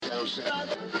you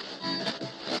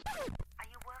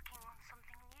working on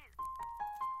something new?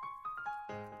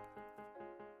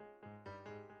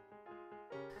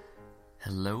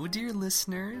 Hello, dear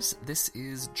listeners. This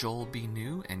is Joel B.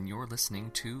 New, and you're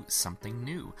listening to Something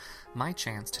New, my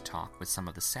chance to talk with some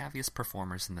of the savviest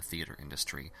performers in the theater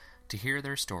industry, to hear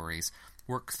their stories,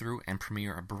 work through and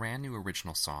premiere a brand new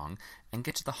original song, and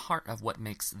get to the heart of what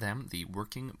makes them the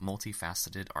working,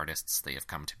 multifaceted artists they have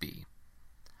come to be.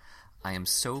 I am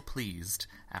so pleased,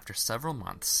 after several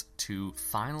months, to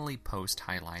finally post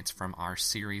highlights from our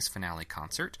series finale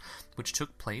concert, which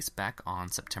took place back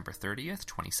on September 30th,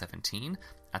 2017,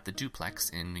 at the Duplex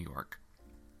in New York.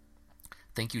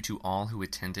 Thank you to all who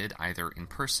attended either in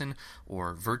person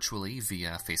or virtually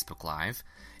via Facebook Live.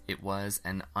 It was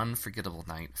an unforgettable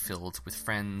night filled with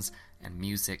friends and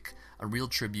music, a real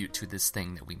tribute to this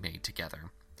thing that we made together.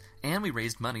 And we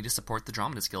raised money to support the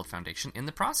Dramatists Guild Foundation in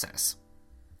the process.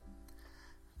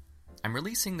 I'm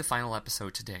releasing the final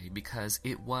episode today because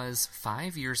it was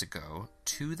 5 years ago,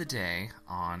 to the day,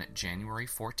 on January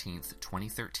 14th,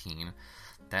 2013,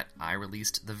 that I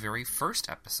released the very first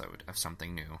episode of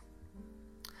Something New.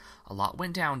 A lot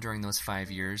went down during those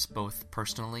 5 years, both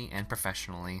personally and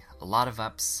professionally, a lot of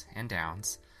ups and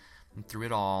downs, and through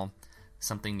it all,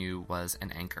 Something New was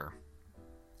an anchor.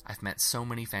 I've met so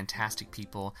many fantastic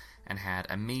people and had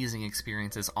amazing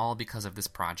experiences all because of this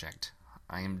project.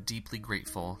 I am deeply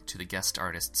grateful to the guest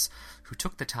artists who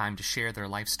took the time to share their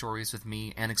life stories with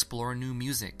me and explore new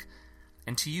music,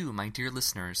 and to you, my dear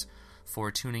listeners, for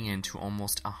tuning in to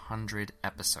almost 100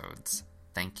 episodes.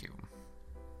 Thank you.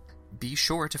 Be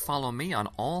sure to follow me on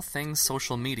all things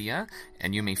social media,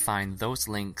 and you may find those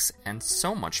links and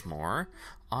so much more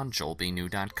on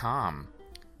joelbnew.com.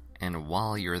 And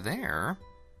while you're there,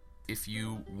 if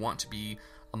you want to be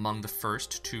among the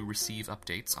first to receive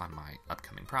updates on my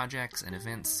upcoming projects and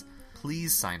events,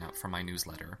 please sign up for my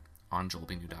newsletter on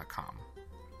joelbnew.com.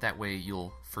 That way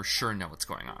you'll for sure know what's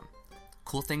going on.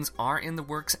 Cool things are in the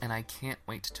works, and I can't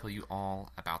wait to tell you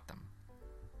all about them.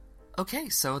 Okay,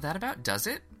 so that about does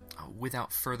it.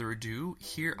 Without further ado,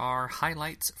 here are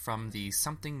highlights from the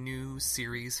Something New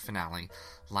series finale,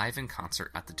 live in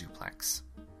concert at the Duplex.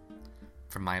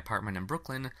 From my apartment in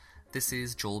Brooklyn, this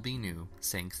is Joel B. New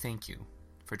saying thank you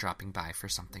for dropping by for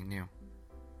Something New.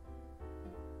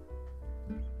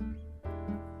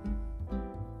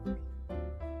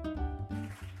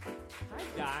 Hi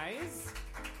guys,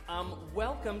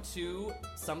 welcome to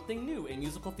Something New, a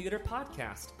musical theater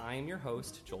podcast. I am your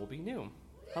host, Joel B. New.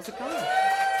 How's it going?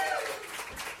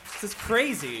 This is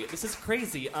crazy.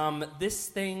 This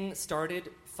thing started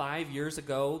 5 years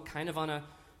ago, kind of on a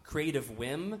creative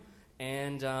whim,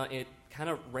 and it kind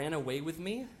of ran away with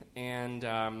me, and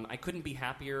I couldn't be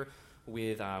happier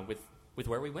with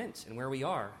where we went and where we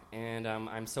are. And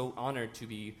I'm so honored to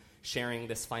be sharing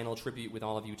this final tribute with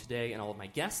all of you today and all of my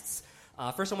guests.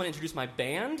 First, I want to introduce my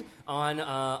band.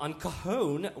 On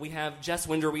cajon, we have Jess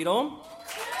Winderweedle.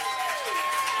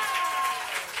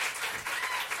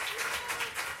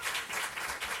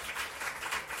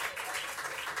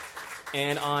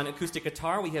 And on acoustic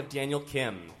guitar, we have Daniel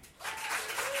Kim.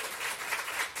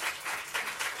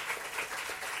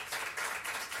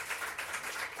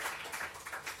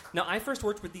 Now, I first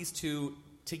worked with these two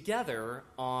together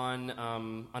on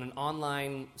an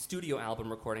online studio album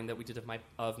recording that we did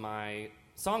of my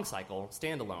song cycle,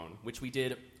 Standalone, which we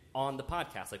did on the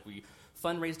podcast. Like, we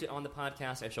fundraised it on the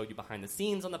podcast. I showed you behind the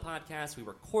scenes on the podcast. We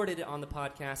recorded it on the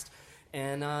podcast.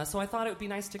 And so I thought it would be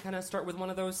nice to kind of start with one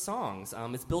of those songs.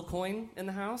 Is Bill Coyne in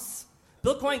the house?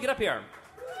 Bill Coyne, get up here.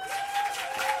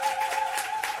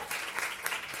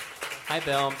 Hi,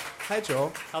 Bill. Hi,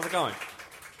 Joel. How's it going?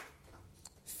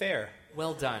 Fair.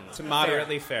 Well done. To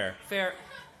moderately fair. Fair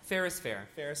is fair.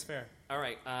 Fair is fair. All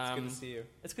right. It's good to see you.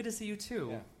 It's good to see you too.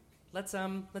 Yeah. Let's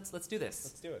do this.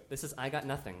 Let's do it. This is I Got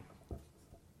Nothing.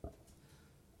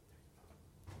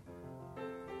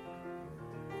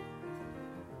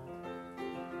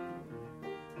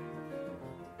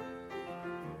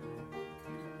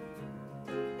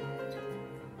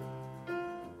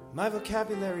 My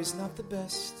vocabulary's not the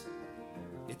best.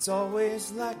 It's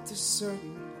always lacked a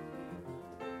certain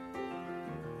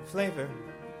flavor.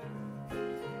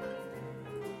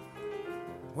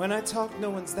 When I talk, no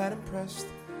one's that impressed.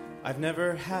 I've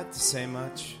never had to say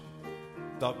much.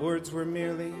 Thought words were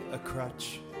merely a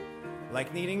crutch,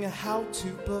 like needing a how-to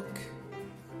book.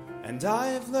 And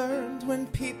I've learned when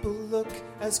people look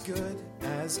as good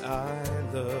as I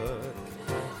look,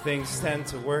 things tend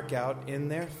to work out in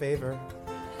their favor.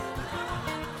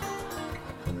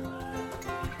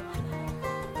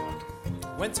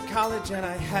 Went to college and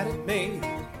I had it made.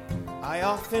 I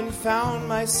often found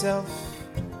myself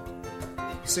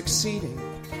succeeding.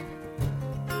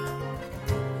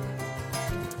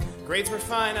 Grades were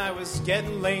fine, I was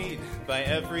getting laid by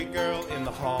every girl in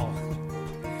the hall.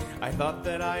 I thought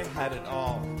that I had it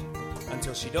all,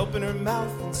 until she'd open her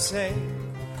mouth and say,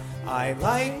 I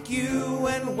like you,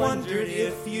 and wondered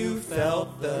if you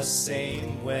felt the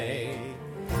same way.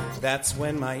 That's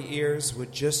when my ears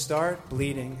would just start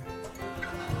bleeding.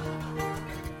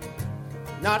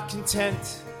 Not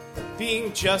content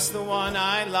being just the one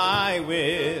I lie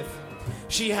with,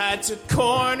 she had to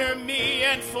corner me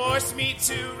and force me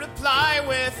to reply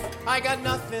with, I got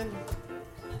nothing,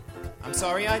 I'm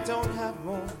sorry I don't have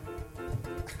more.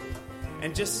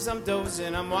 And just as I'm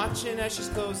dozing, I'm watching as she's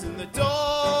closing the door.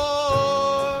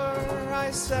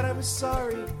 I said I was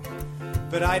sorry,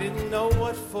 but I didn't know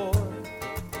what for.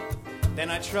 Then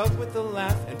I'd shrug with a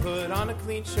laugh and put on a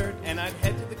clean shirt, and I'd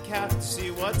head to the cafe to see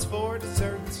what's for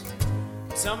dessert.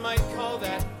 Some might call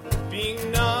that being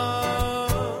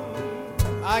numb.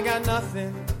 I got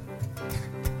nothing,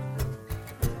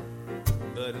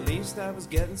 but at least I was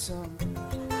getting some.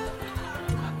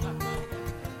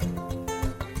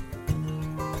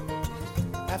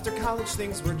 After college,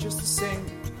 things were just the same.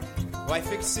 Why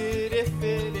fix it if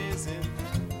it isn't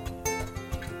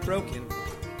broken?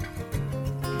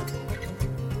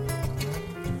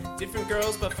 Different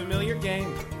girls, but familiar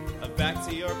game of back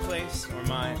to your place or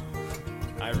mine.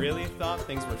 I really thought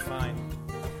things were fine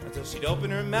until she'd open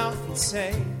her mouth and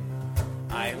say,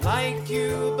 I like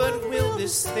you, but will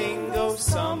this thing go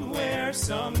somewhere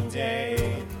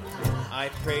someday? I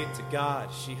prayed to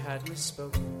God she had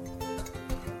misspoken.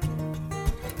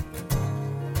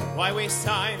 Why waste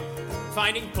time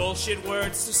finding bullshit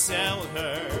words to sell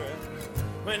her,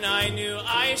 when I knew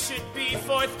I should be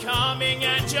forthcoming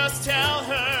and just tell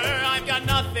her I've got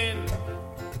nothing,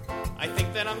 I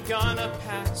think that I'm gonna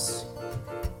pass.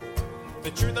 The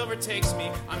truth overtakes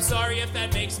me, I'm sorry if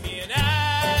that makes me an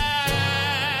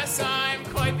ass. I'm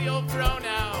quite the old pro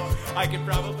now, I could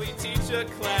probably teach a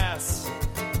class.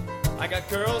 I got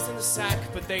girls in the sack,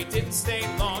 but they didn't stay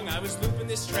long. I was looping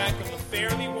this track of a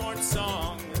fairly worn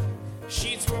song.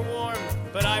 Sheets were warm,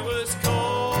 but I was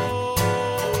cold.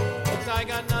 I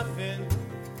got nothing,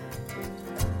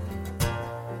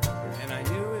 and I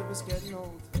knew it was getting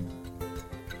old.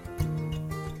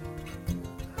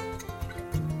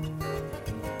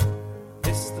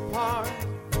 This is the part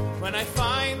when I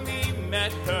finally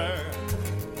met her,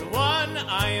 the one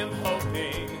I am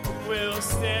hoping will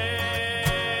stay.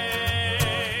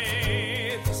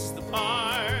 This is the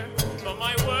part, but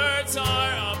my words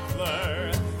are a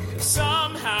blur.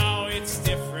 Somehow it's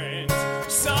different,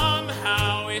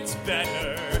 somehow it's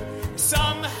better.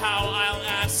 Somehow I'll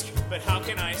ask, but how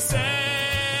can I say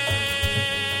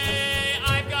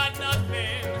I've got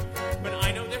nothing, but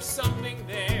I know there's something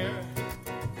there.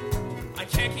 I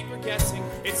can't keep her guessing,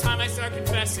 it's time I start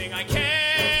confessing. I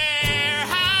care,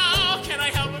 how can I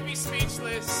help but be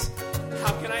speechless?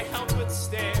 How can I help but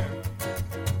stare?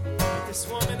 This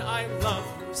woman I love,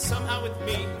 who was somehow with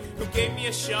me, who gave me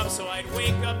a shove so I'd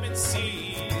wake up and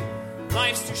see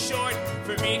life's too short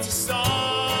for me to stall.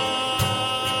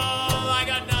 I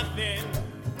got nothing,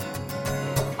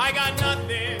 I got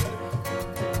nothing,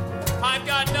 I've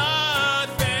got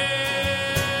nothing,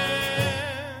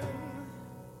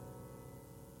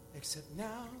 except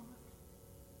now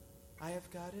I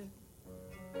have got it.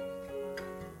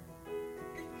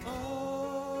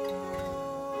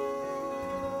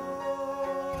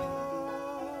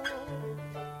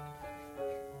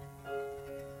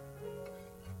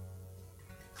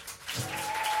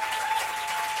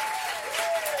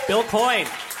 Bill Coyne.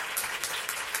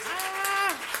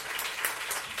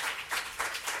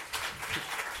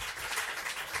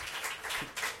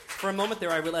 For a moment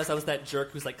there, I realized I was that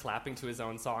jerk who's like clapping to his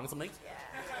own songs. I'm like, yeah.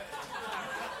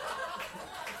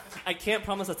 I can't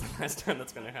promise that's the last time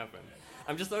that's going to happen.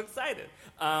 I'm just so excited.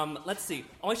 Let's see.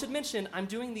 Oh, I should mention, I'm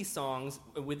doing these songs,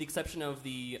 with the exception of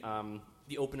the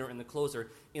opener and the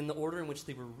closer, in the order in which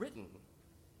they were written.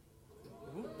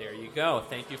 Ooh, there you go.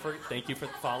 Thank you for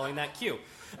following that cue.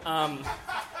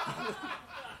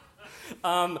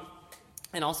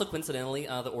 And also, coincidentally,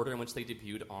 the order in which they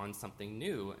debuted on Something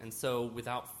New. And so,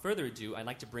 without further ado, I'd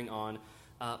like to bring on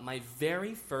my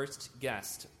very first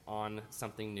guest on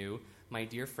Something New, my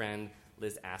dear friend,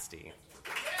 Liz Asti.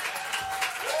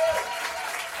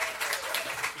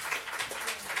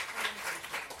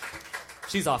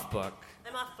 She's off book.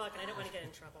 I'm off book, and I don't want to get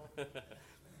in trouble.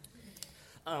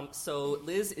 So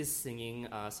Liz is singing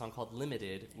a song called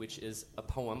Limited, which is a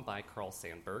poem by Carl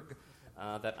Sandburg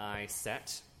that I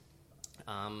set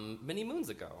many moons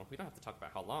ago. We don't have to talk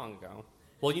about how long ago.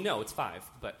 Well, you know, it's 5,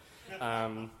 but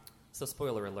So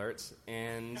spoiler alert,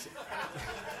 and You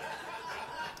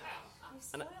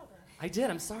spoiled it. I did.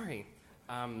 I'm sorry.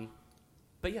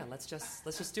 But yeah, let's just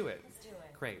do it. Let's do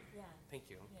it. Great. Yeah. Thank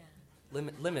you. Yeah.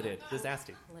 Limited.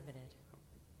 Disaster. Limited.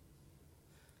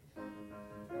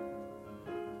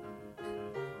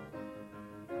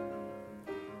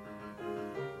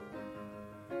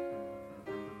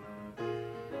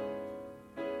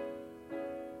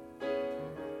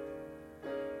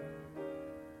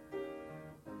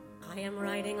 I am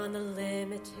riding on the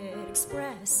Limited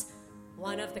Express,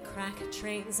 one of the crack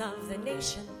trains of the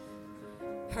nation,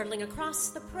 hurtling across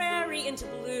the prairie into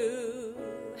blue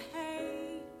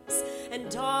haze and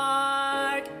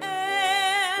dark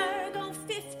air. Go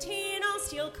 15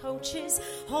 all-steel coaches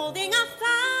holding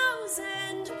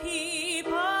 1,000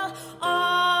 people.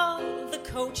 All the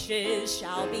coaches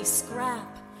shall be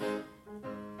scrap.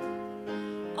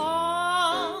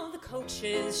 All the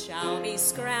coaches shall be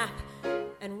scrap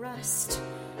and rust,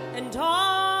 and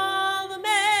all the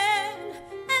men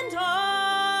and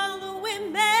all the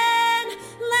women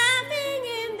laughing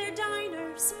in their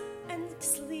diners and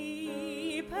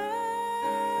sleepers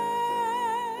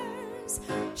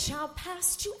shall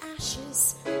pass to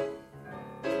ashes,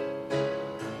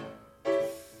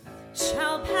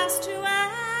 shall pass to ashes.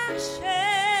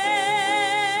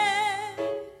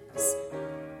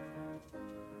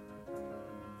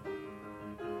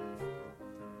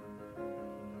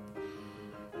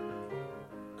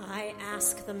 I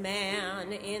ask the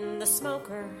man in the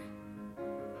smoker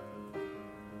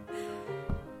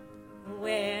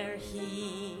where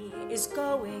he is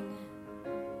going,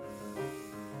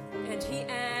 and he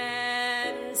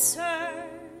answers,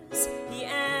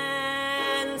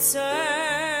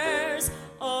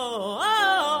 oh,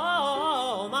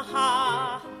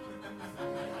 Omaha.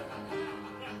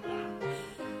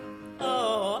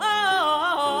 Oh,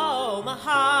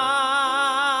 Omaha.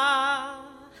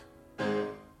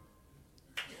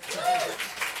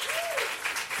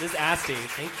 This is Asti.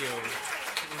 Thank you.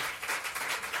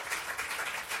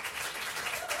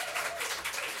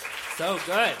 So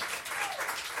good.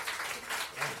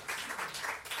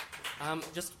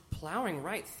 Just plowing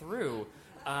right through.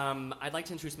 I'd like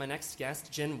to introduce my next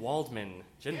guest, Jen Waldman.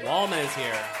 Jen Waldman is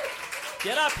here.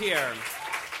 Get up here.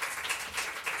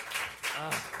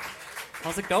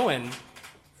 How's it going?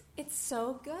 It's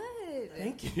so good.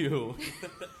 Thank you.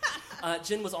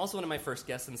 Jen was also one of my first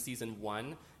guests in season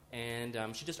 1, and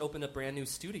she just opened a brand new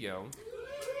studio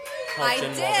called I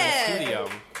Jen did. Waldman Studio,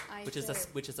 I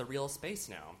which is a real space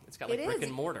now. It's got It like brick is.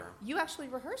 and mortar. You actually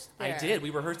rehearsed there. I did. We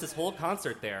rehearsed this whole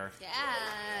concert there. Yes.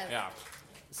 Yeah.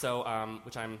 So,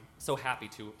 which I'm so happy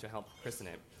to help christen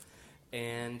it.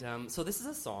 And so this is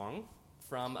a song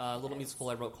from a little musical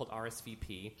I wrote called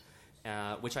RSVP,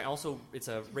 which it's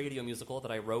a radio musical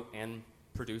that I wrote and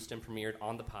produced and premiered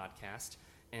on the podcast.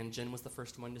 And Jen was the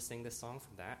first one to sing this song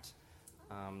from that.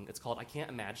 It's called I Can't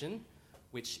Imagine,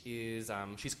 which is,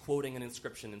 she's quoting an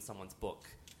inscription in someone's book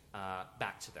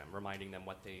back to them, reminding them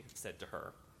what they said to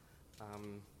her.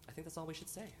 I think that's all we should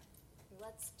say.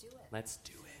 Let's do it. Let's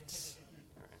do it.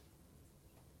 All right.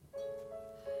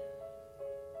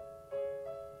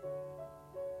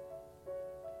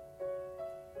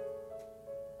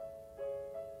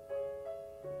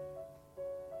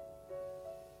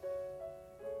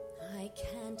 I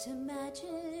can't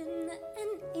imagine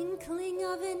an inkling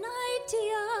of an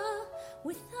idea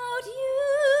without you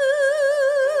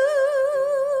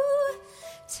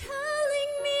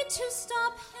telling me to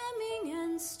stop hemming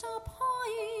and stop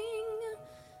hawing,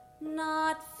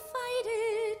 not fight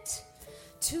it,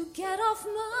 to get off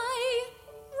my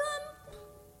rump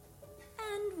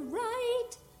and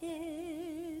write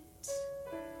it.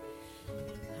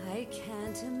 I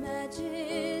can't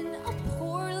imagine a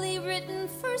poorly written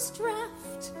first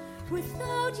draft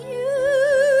without you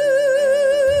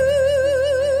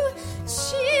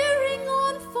cheering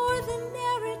on for the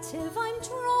narrative I'm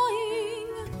drawing,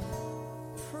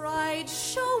 pride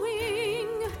showing,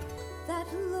 that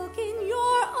look in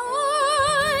your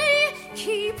eye,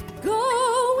 keep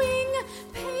going,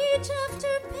 page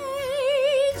after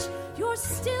page, you're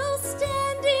still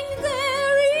standing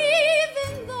there,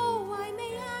 even though I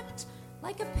may act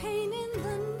like a pain in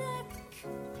the neck.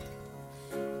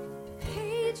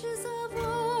 Pages of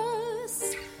us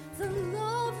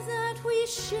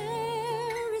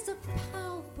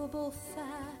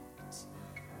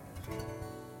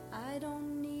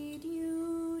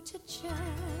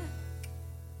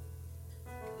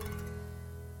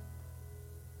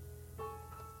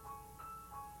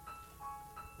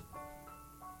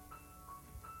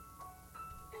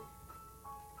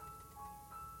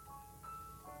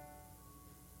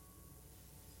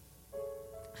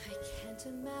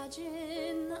can't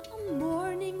imagine a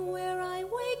morning where I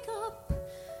wake up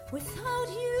without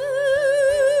you.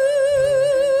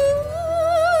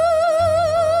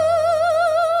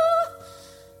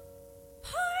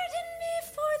 Pardon me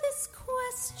for this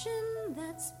question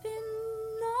that's been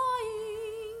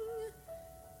gnawing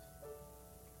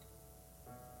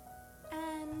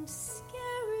and scary.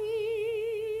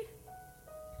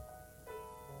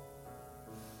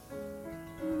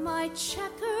 My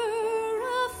checker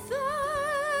of facts,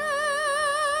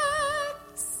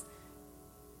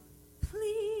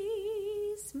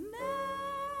 please marry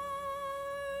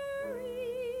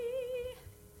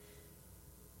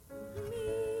me.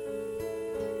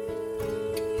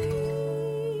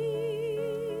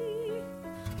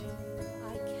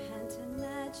 I can't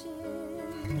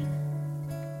imagine.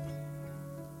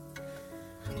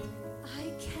 I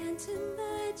can't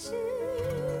imagine.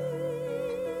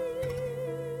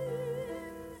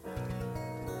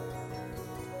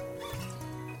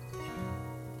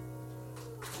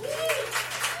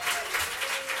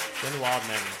 Jen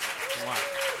Waldman. Mwah.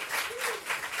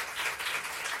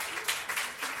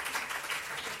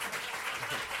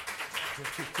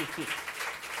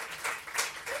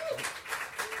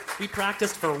 We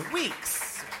practiced for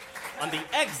weeks on the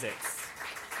exits.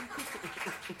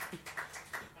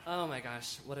 Oh my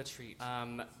gosh, what a treat.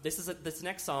 This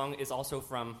next song is also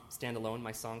from Standalone,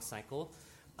 my song cycle.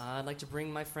 I'd like to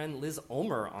bring my friend Liz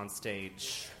Ulmer on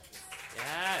stage.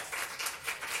 Yes.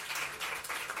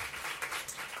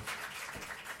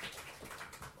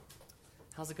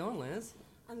 How's it going, Liz?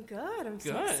 I'm good. I'm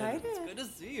so Good. excited. It's good to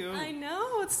see you. I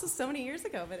know. It's so many years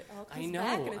ago, but it all comes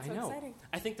back, and it's so exciting.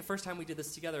 I think the first time we did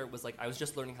this together was like I was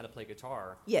just learning how to play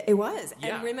guitar. Yeah, it was.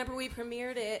 Yeah. And remember, we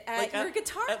premiered it at Like your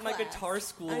guitar at my class. guitar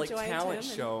school, On like Joanne talent Tim,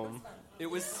 and show. it was fun.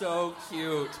 It was so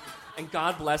cute, and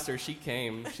God bless her, she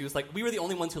came. She was like, we were the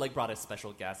only ones who like brought a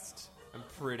special guest. I'm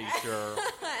pretty sure.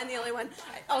 And the only one,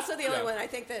 also the only Yeah. one I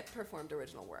think that performed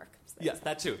original work. So Yes,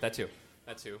 that too.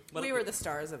 But we were the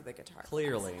stars of the guitar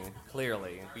Clearly,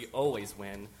 we always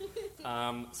win.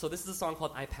 So this is a song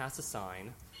called "I Pass a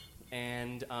Sign,"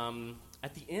 and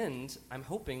at the end, I'm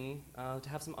hoping to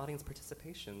have some audience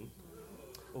participation.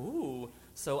 Ooh!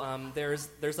 So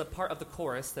there's a part of the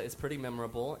chorus that is pretty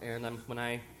memorable, and when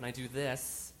I do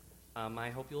this, I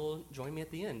hope you'll join me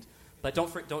at the end. But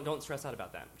don't stress out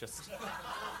about that. Just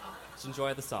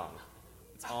enjoy the song.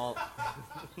 It's all.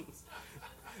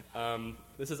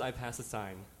 This is "I Pass a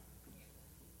Sign."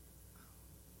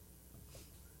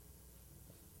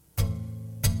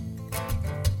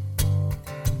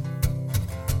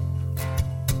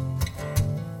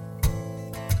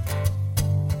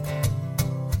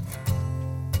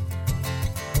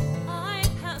 I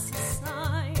pass a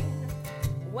sign.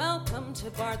 Welcome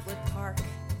to Bartlett Park.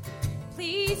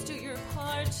 Please do your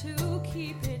part to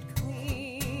keep it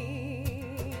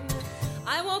clean.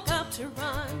 I woke up to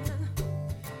run.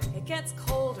 It gets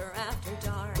colder after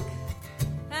dark.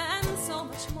 And so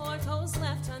much more goes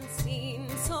left unseen.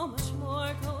 So much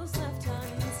more goes left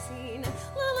unseen.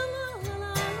 La la la la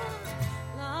la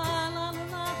la la la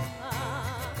la la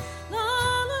la la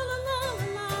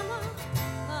la la la la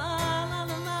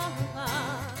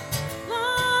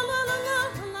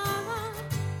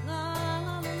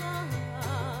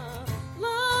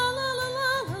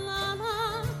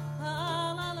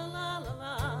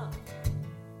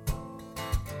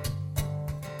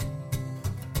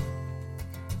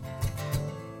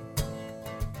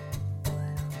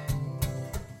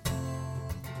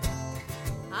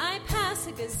I pass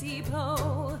a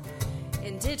gazebo,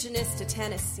 indigenous to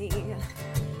Tennessee,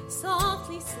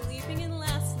 softly sleeping in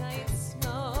last night's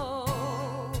snow.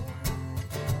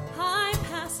 I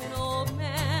pass an old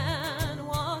man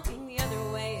walking the other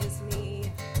way as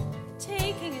me,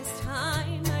 taking his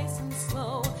time nice and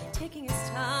slow, taking his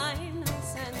time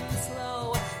nice and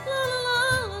slow. La la la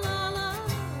la la la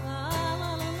la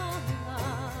la la la la la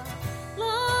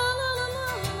la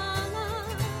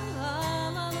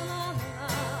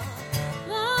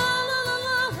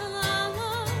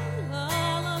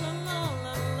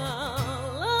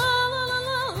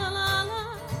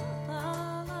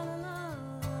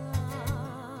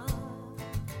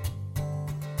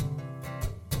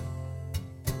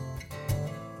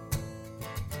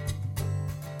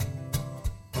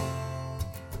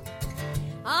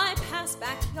I pass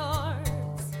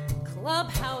backyards,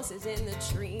 clubhouses in the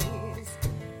trees,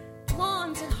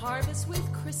 lawns and harvest with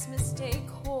Christmas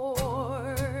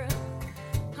decor.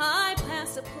 I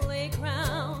pass a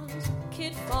playground,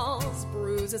 kid falls,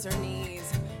 bruises her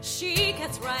knees. She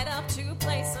gets right up to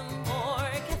play some more,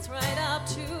 gets right up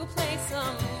to play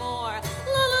some more.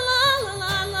 La la la la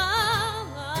la la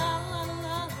la la la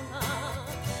la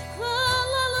la.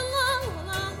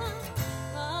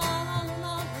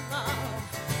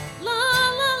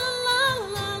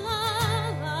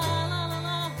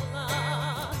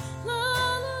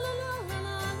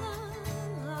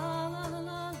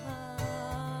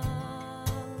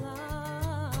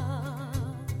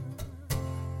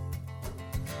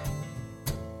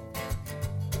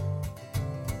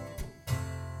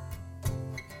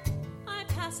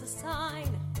 pass a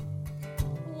sign.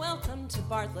 Welcome to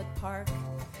Bartlett Park.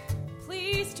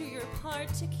 Please do your part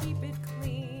to keep it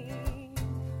clean.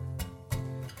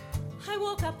 I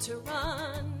woke up to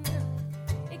run.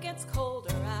 It gets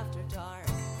colder after dark.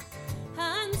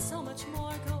 And so much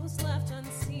more goes left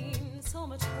unseen. So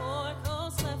much more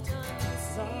goes left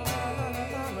unseen.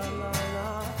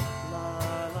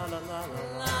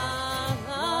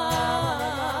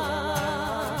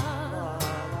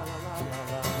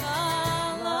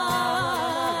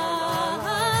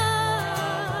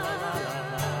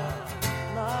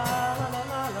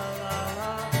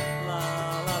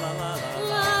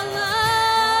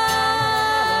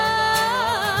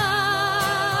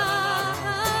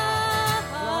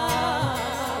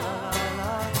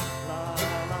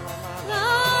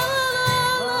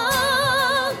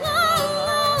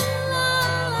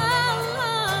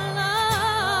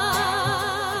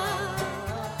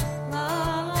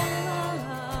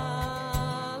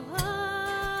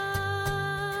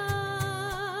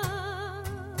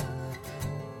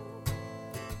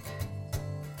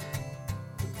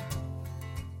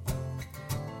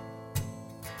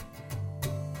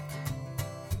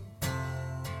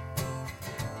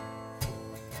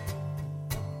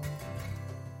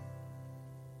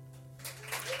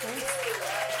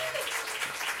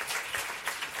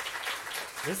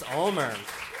 Miss Ulmer.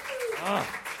 Oh.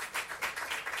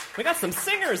 We got some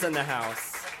singers in the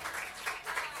house.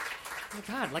 Oh my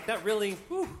God, like that really,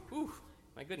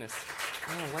 my goodness.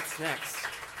 Oh, what's next?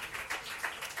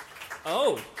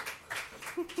 Oh.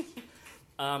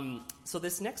 So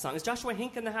this next song, is Joshua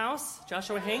Hink in the house?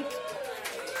 Joshua Hink?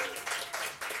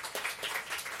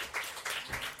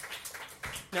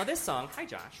 Now this song, hi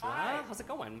Joshua. Hi. How's it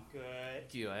going? Good.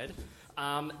 Good.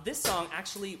 This song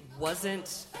actually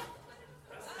wasn't.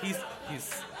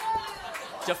 He's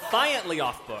defiantly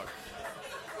off book.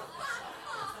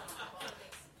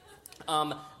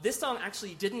 This song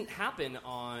actually didn't happen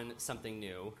on Something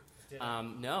New.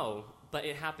 No, but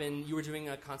it happened. You were doing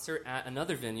a concert at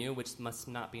another venue, which must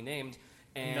not be named.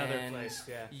 And Another place,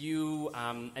 yeah. You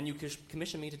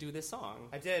commissioned me to do this song.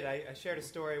 I did. I shared a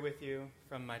story with you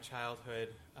from my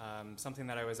childhood, something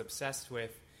that I was obsessed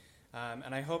with.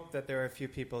 And I hope that there are a few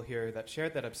people here that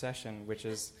shared that obsession, which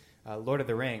is Lord of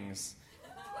the Rings.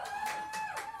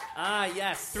 Ah,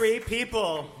 yes. 3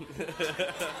 people.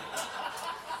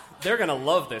 They're going to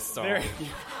love this song.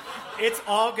 It's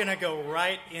all going to go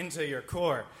right into your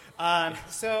core.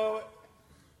 So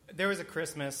there was a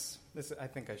Christmas, I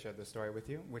think I shared this story with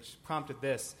you, which prompted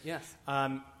this. Yes.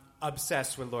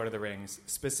 Obsessed with Lord of the Rings,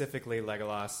 specifically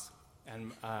Legolas.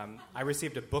 And I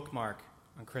received a bookmark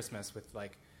on Christmas with,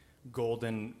 like,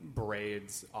 golden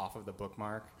braids off of the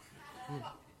bookmark.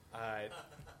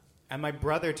 And my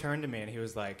brother turned to me and he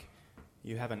was like,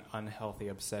 "You have an unhealthy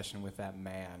obsession with that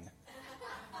man."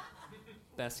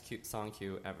 Best cute song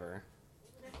cue ever.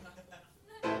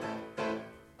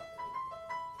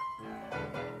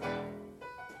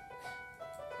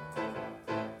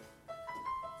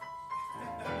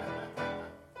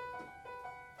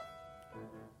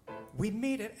 We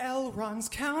meet at Elrond's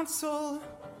council.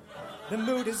 The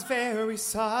mood is very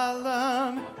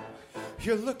solemn.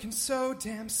 You're looking so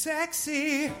damn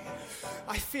sexy.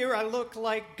 I fear I look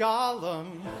like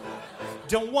Gollum.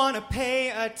 Don't want to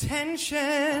pay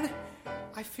attention.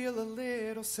 I feel a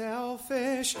little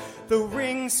selfish. The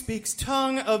ring speaks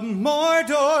tongue of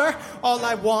Mordor. All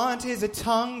I want is a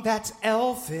tongue that's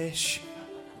elfish.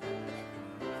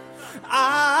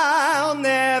 I'll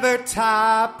never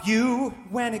top you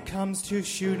when it comes to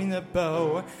shooting the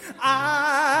bow.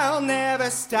 I'll never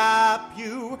stop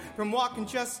you from walking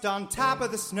just on top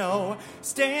of the snow.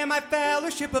 Stay in my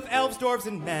fellowship of elves, dwarves,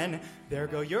 and men. There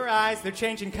go your eyes, they're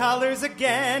changing colors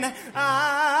again.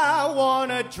 I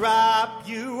wanna drop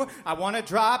you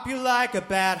like a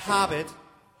bad hobbit.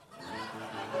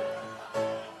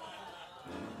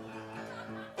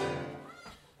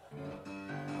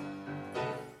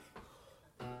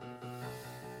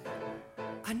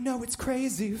 I know it's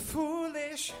crazy,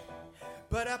 foolish,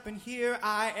 but up in here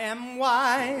I am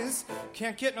wise.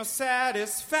 Can't get no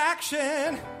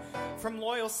satisfaction from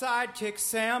loyal sidekick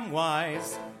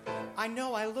Samwise. I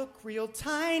know I look real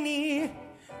tiny,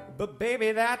 but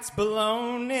baby, that's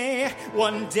baloney.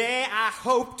 One day I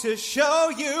hope to show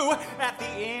you at the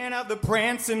end of the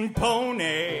prancing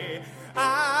pony.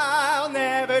 I'll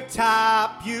never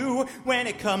top you when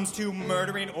it comes to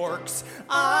murdering orcs.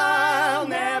 I'll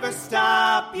never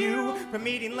stop you from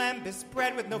eating lembas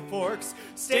bread with no forks.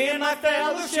 Stay in my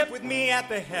fellowship with me at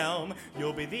the helm.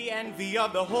 You'll be the envy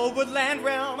of the whole woodland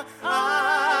realm.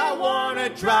 I'll I wanna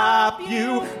drop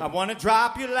you. I wanna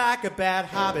drop you like a bad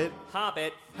habit.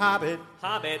 Hobbit. Habit.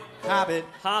 Hobbit. Habit.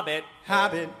 Hobbit.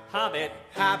 Habit. Hobbit.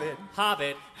 Habit.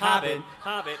 Hobbit. Hobbit.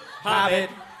 Hobbit. Habit.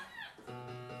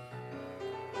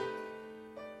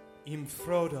 I'm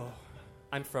Frodo.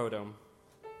 I'm Frodo.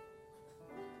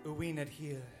 Uwinad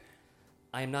here.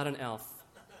 I am not an elf.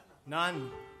 None.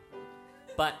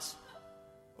 But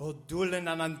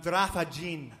Odulin and Andrafa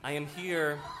Jean. I am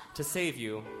here to save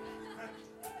you.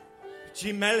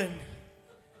 G Melon.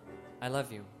 I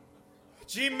love you.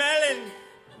 G Melon.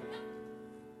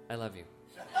 I love you.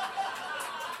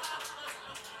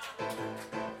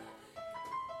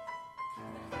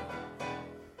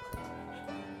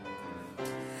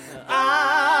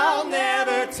 I'll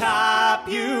never top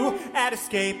you at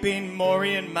escaping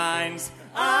Morian minds.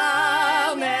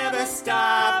 I'll never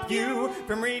stop you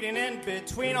from reading in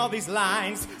between all these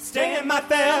lines. Stay in my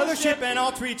fellowship and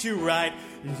I'll treat you right.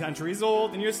 Your centuries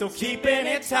old and you're still keeping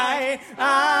it tight.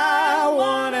 I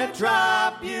wanna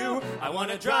drop you. I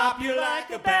wanna drop you like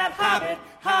a bad habit.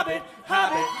 Habit,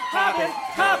 habit, habit,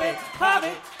 habit,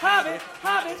 habit, habit,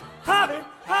 habit, habit,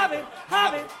 habit,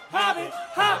 habit, habit,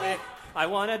 habit. I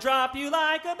wanna drop you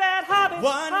like a bad habit.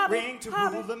 One ring to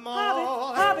rule them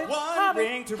all. One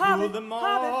ring to rule them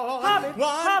all.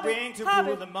 One ring to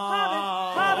rule them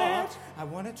all. I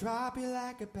wanna drop you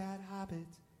like a bad habit.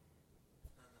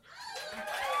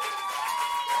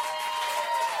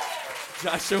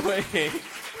 Joshua Hayes.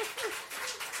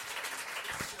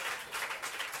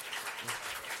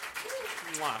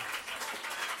 Mwah.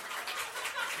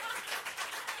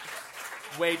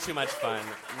 Way too much fun.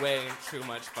 Way too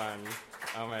much fun.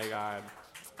 Oh my God.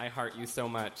 I heart you so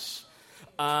much.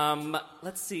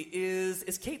 Let's see.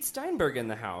 Is Kate Steinberg in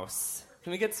the house?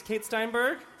 Can we get Kate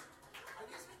Steinberg?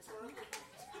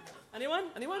 Anyone?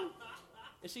 Anyone?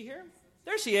 Is she here?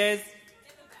 There she is.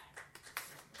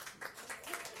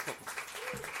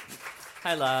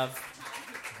 Hi, love.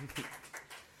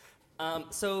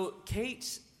 So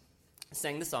Kate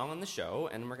sang the song on the show,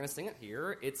 and we're going to sing it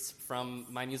here. It's from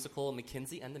my musical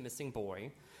Mackenzie and the Missing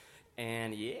Boy.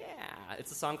 And yeah,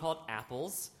 it's a song called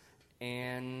Apples.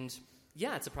 And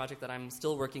yeah, it's a project that I'm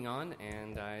still working on,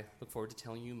 and I look forward to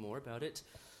telling you more about it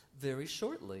very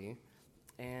shortly.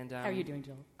 And how are you doing,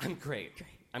 Joel? I'm great.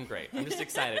 I'm great. I'm just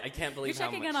excited. I can't believe You're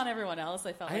how much. checking in on everyone else.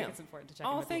 I felt like it's important to check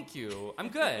in with thank you. I'm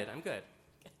good. I'm good.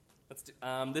 Let's do.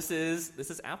 This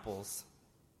is Apples.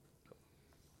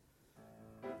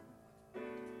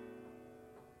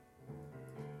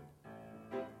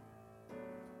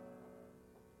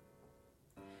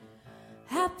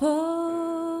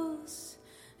 Apples,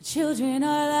 children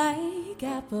are like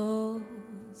apples.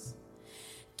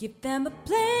 Give them a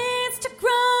place to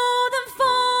grow them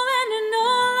full and in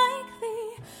all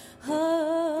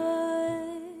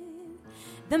likelihood.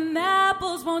 Them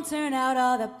apples won't turn out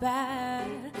all that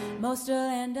bad. Most will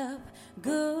end up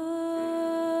good.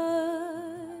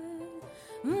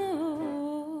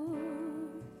 Ooh.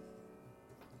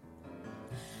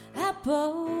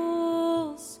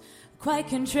 Apples, quite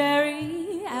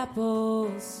contrary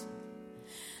apples.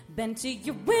 Bend to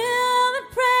your will and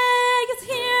pray, is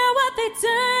hear what they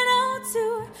turn out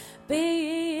to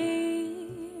be.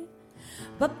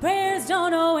 But prayers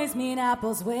don't always mean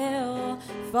apples will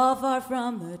fall far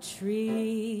from the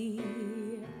tree.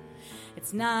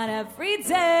 It's not every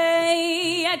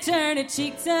day I turn a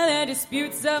cheek to the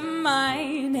disputes of my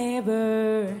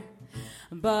neighbor.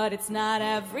 But it's not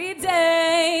every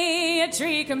day a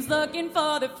tree comes looking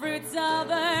for the fruits of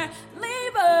her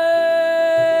labor.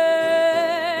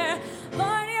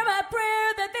 Lord, hear my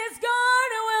prayer that this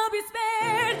garden will be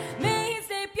spared. May he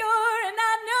stay pure and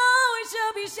I know it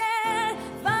shall be shared.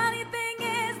 Funny thing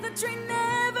is the tree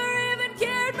never even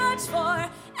cared much for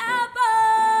apples.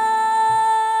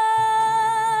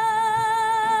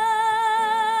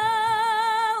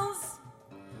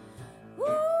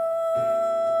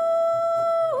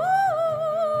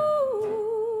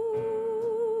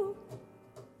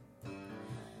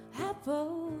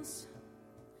 Apples,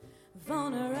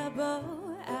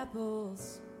 vulnerable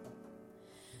apples,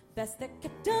 best that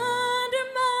kept under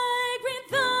my green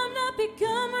thumb, not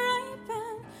become ripe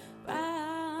and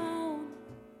brown.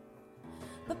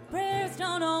 But prayers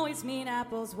don't always mean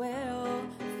apples will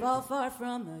fall far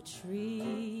from the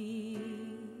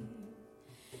tree.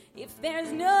 If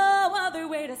there's no other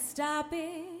way to stop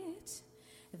it,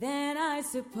 then I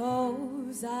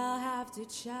suppose I'll have to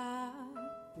chop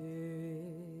it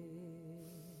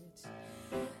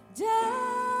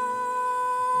down.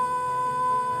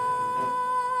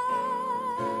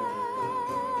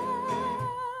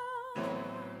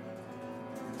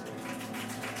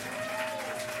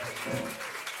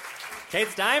 Kate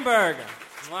Steinberg.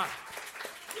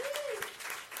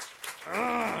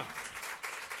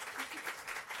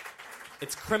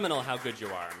 It's criminal how good you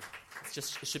are. It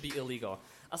should be illegal.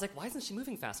 I was like, why isn't she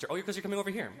moving faster? Oh, because you're coming over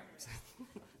here.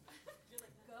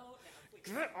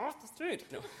 Get off the stage.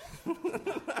 No.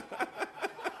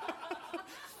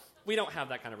 We don't have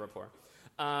that kind of rapport.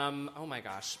 Oh my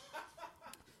gosh.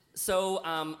 So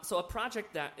a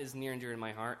project that is near and dear to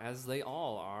my heart, as they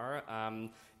all are,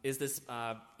 is this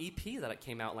EP that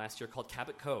came out last year called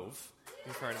Cabot Cove.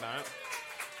 You've heard about it?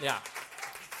 Yeah.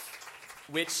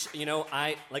 Which,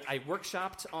 I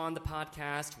workshopped on the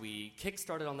podcast, we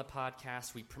kickstarted on the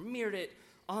podcast, we premiered it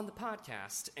on the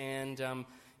podcast, and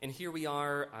here we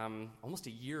are almost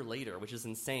a year later, which is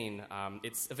insane.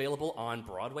 It's available on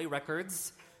Broadway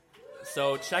Records,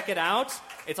 so check it out.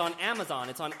 It's on Amazon,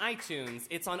 it's on iTunes,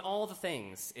 it's on all the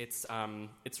things. It's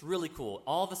really cool.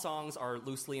 All the songs are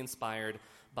loosely inspired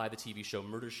by the TV show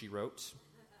Murder, She Wrote.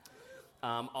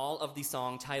 All of the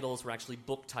song titles were actually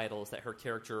book titles that her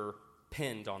character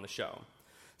pinned on the show.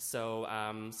 So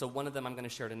one of them I'm going to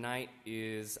share tonight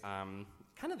is kind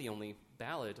of the only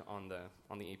ballad on the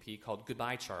EP, called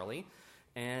Goodbye, Charlie.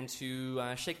 And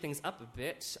to shake things up a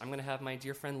bit, I'm going to have my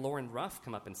dear friend Lauren Ruff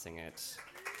come up and sing it.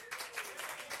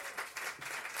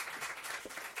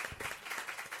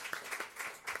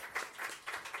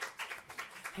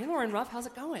 Hey, Lauren Ruff, how's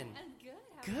it going? I'm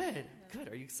good. Good.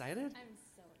 Are you excited? I'm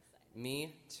so excited.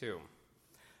 Me too.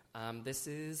 This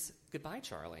is Goodbye,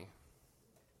 Charlie.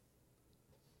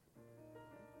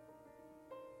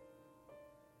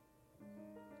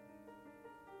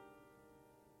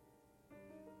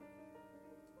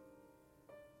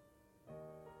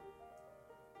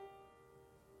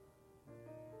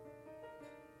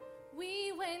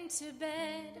 We went to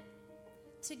bed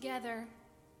together.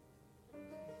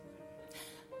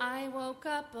 I woke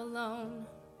up alone.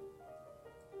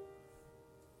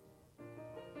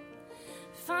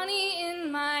 Funny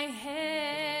in my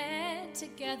head,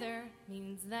 together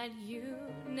means that you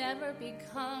never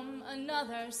become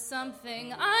another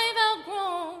something I've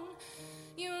outgrown.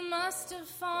 You must have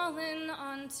fallen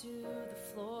onto the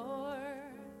floor.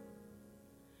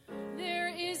 There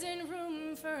isn't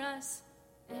room for us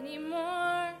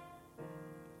anymore.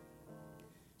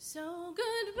 So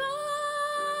goodbye,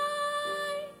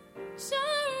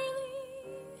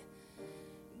 Charlie.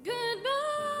 Goodbye.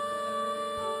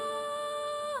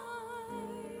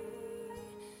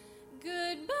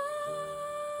 Goodbye,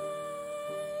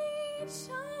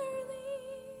 Charlie.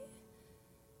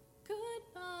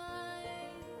 Goodbye.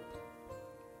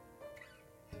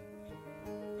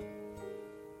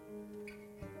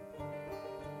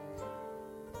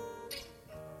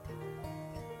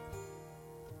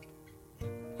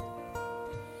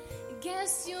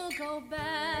 Guess you'll go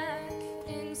back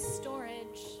in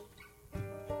storage,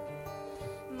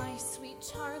 my sweet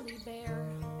Charlie bear.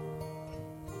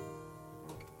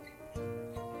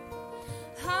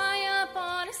 High up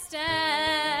on a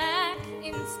stack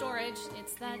in storage,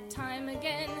 it's that time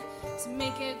again to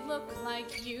make it look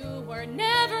like you were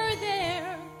never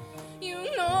there. You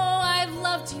know I've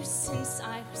loved you since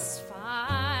I was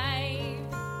 5,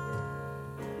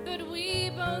 but we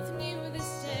both knew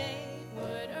this day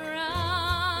would arrive.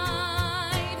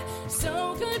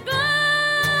 So goodbye,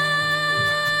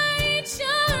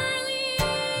 Charlie.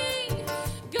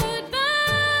 Goodbye.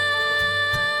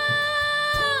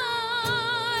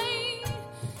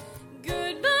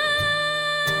 Goodbye,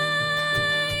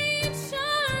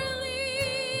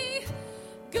 Charlie.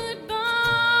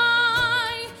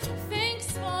 Goodbye. Thanks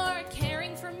for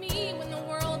caring for me when the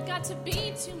world got to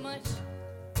be too much.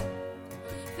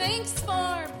 Thanks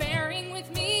for bearing with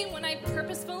me when I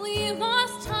purposefully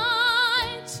lost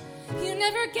touch. You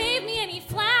never gave me any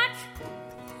flack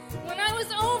when I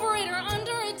was over it or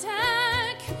under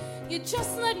attack. You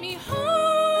just let me hold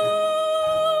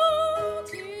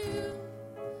you.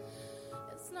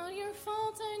 It's not your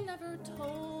fault I never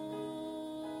told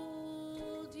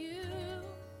you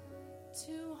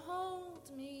to hold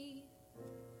me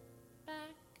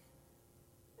back.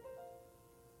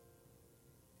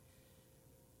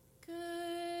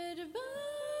 Goodbye,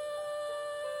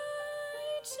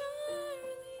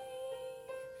 Charlie.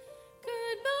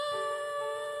 Goodbye.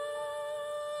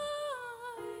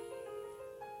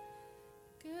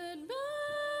 Goodbye,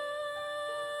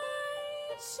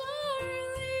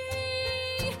 Charlie.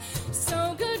 So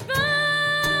goodbye,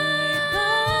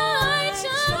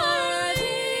 Charlie.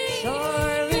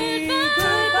 Charlie,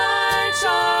 goodbye,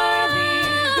 Charlie.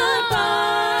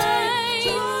 Goodbye.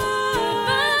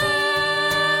 Goodbye,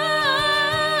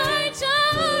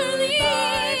 Charlie.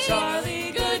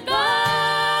 Charlie, Goodbye,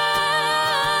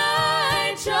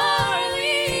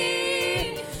 Charlie.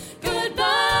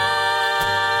 Goodbye,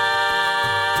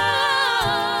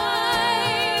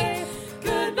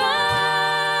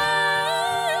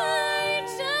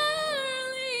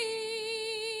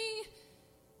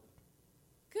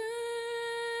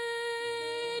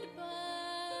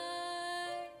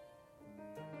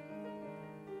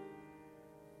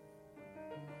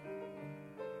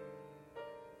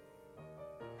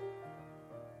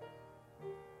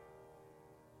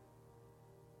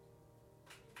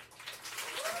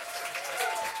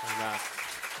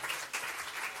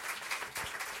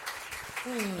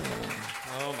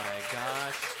 Oh my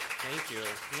gosh. Thank you.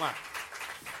 Mwah.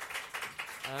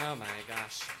 Oh my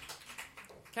gosh.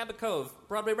 Cabot Cove,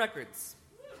 Broadway Records.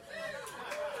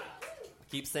 I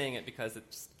keep saying it because it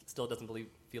just still doesn't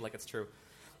feel like it's true.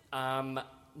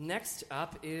 Next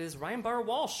up is Ryan Barr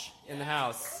Walsh in the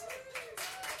house.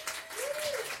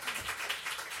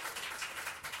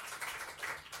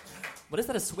 What is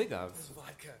that a swig of? It's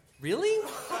vodka. Really?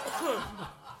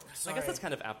 I guess that's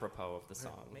kind of apropos of the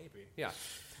song. Maybe. Yeah.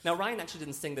 Now, Ryan actually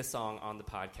didn't sing this song on the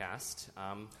podcast,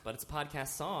 but it's a podcast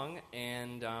song,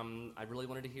 and I really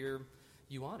wanted to hear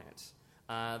you on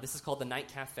it. This is called The Night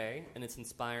Cafe, and it's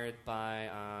inspired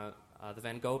by the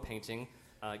Van Gogh painting.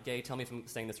 Gay, tell me if I'm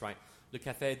saying this right. Le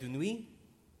Café de Nuit?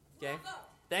 Gay?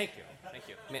 Thank you.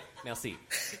 Merci.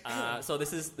 So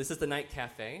this is The Night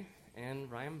Cafe, and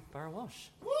Ryan Barr Walsh.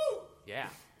 Woo! Yeah.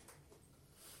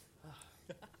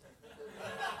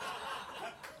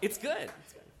 It's good.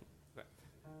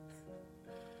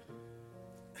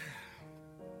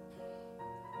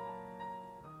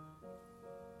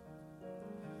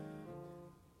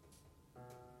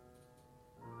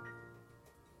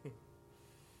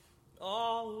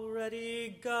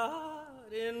 Already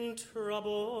got in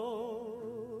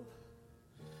trouble.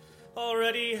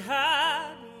 Already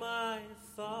had my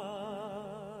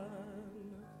fun.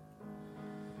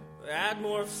 Had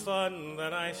more fun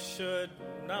than I should.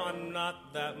 Now I'm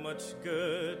not that much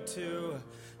good to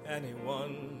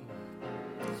anyone.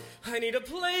 I need a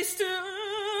place to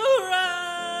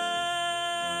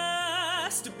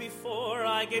rest before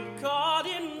I get caught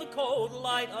in the cold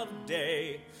light of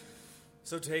day.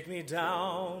 So take me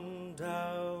down,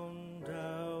 down,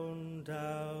 down,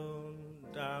 down,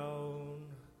 down,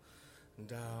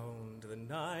 down to the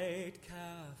night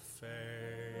cafe.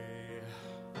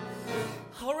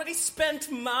 Already spent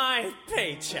my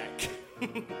paycheck.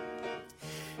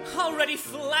 Already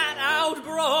flat out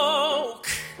broke.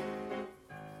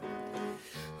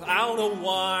 Out of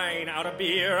wine, out of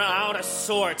beer, out of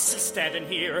sorts, standing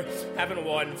here having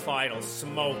one final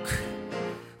smoke.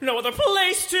 No other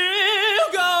place to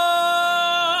go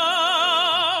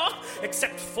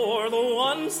except for the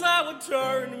ones that would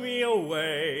turn me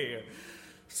away.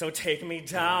 So take me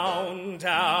down,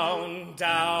 down,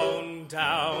 down,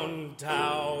 down,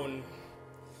 down,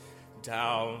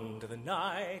 down to the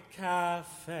night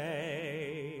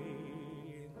cafe.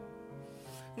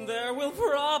 There will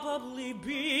probably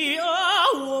be a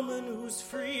woman who's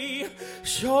free,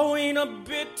 showing a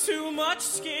bit too much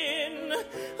skin.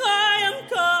 I am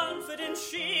confident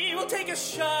she will take a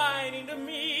shining to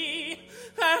me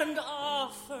and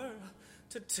offer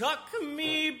to tuck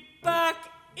me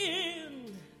back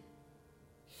in.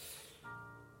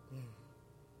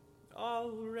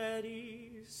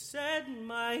 Already said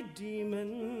my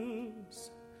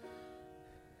demons,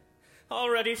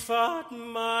 already fought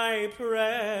my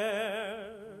prayers.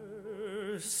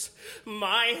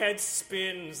 My head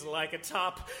spins like a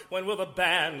top. When will the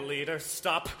band leader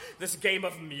stop this game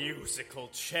of musical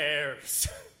chairs?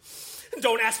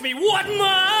 Don't ask me what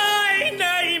my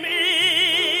name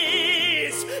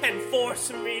is and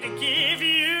force me to give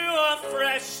you a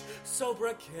fresh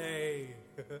sobriquet.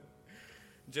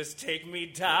 Just take me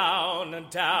down,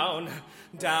 down,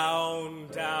 down,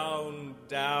 down,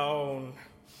 down,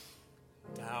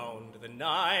 down to the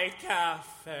night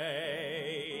cafe.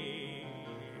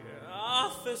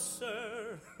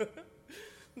 Officer,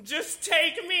 just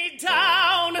take me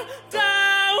down,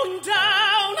 down,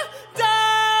 down,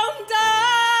 down,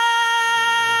 down,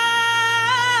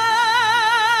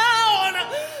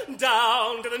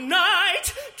 down to the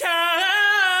night cafe.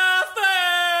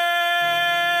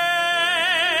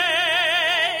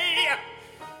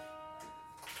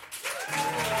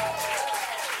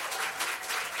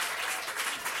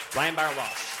 Ryan Barr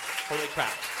Walsh. Holy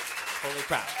crap. Holy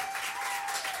crap.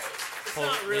 It's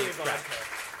not really vodka.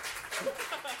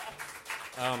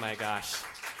 Oh my gosh.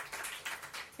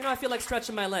 You know, I feel like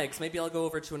stretching my legs. Maybe I'll go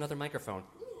over to another microphone.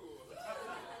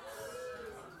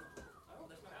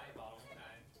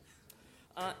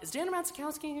 Is Dan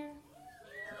Ratzkowski here?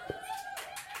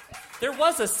 There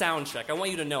was a sound check. I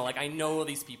want you to know, I know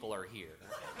these people are here.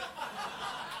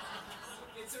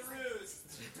 It's a ruse.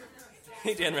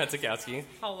 Hey, Dan Ratzkowski.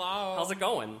 Hello. How's it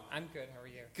going? I'm good. How are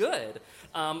you? Good.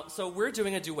 So we're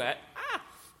doing a duet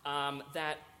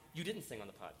that you didn't sing on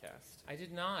the podcast. I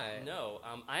did not. No.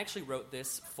 I actually wrote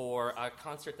this for a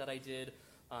concert that I did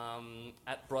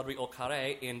at Broadway Au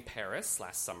Carré in Paris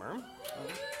last summer.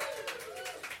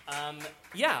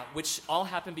 Which all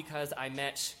happened because I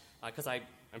met,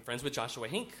 I'm friends with Joshua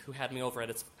Hink, who had me over at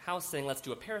his house saying, let's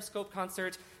do a Periscope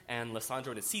concert. and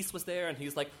Lissandro Nassis was there, and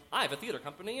he's like, I have a theater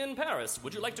company in Paris.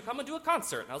 Would you like to come and do a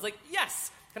concert? And I was like,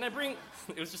 yes. Can I bring...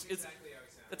 It was just... It's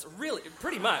really...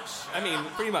 Pretty much. I mean,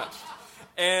 pretty much.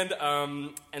 And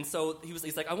so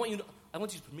he's like, I want you to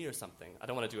premiere something. I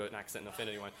don't want to do an accent and offend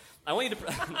anyone. I want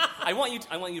you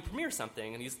to premiere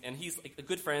something. And he's like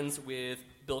good friends with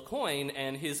Bill Coyne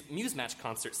and his Muse Match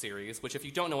concert series, which if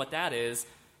you don't know what that is,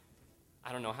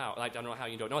 I don't know how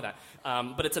you don't know that.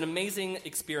 But it's an amazing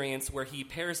experience where he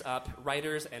pairs up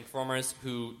writers and performers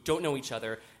who don't know each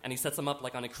other, and he sets them up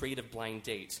like on a creative blind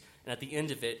date. And at the end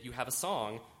of it, you have a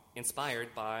song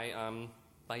inspired by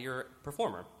your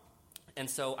performer. And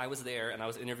so I was there, and I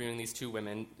was interviewing these two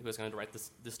women who I was going to write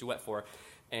this duet for,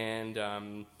 and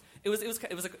it was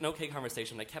an okay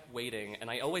conversation. I kept waiting,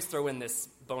 and I always throw in this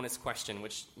bonus question,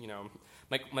 which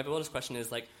my bonus question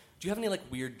is like, do you have any like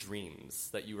weird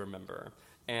dreams that you remember?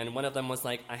 And one of them was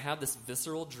like, I have this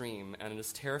visceral dream, and it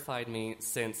has terrified me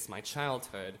since my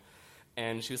childhood.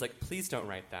 And she was like, please don't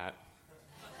write that.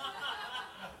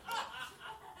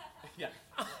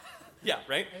 Yeah,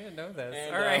 right? I didn't know this.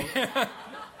 And, all right.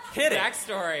 Hit it.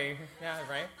 Backstory. Yeah,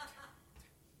 right?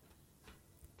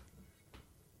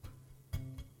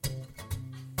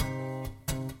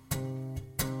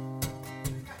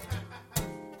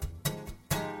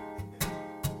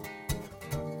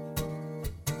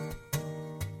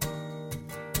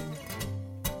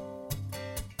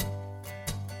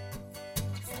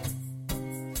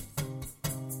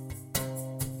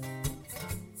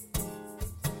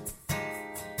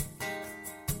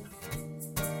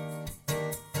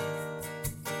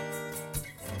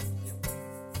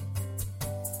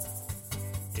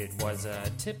 It was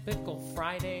a typical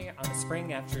Friday on a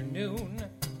spring afternoon.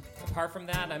 Apart from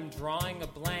that, I'm drawing a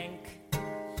blank.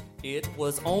 It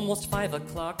was almost 5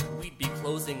 o'clock. We'd be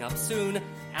closing up soon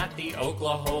at the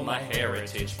Oklahoma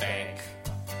Heritage Bank.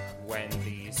 When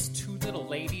these two little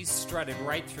ladies strutted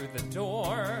right through the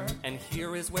door. And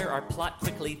here is where our plot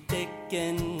quickly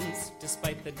thickens.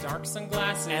 Despite the dark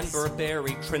sunglasses and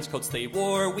Burberry trench coats they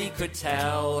wore, we could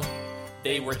tell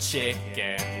they were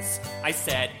chickens. I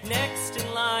sat next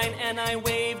in line and I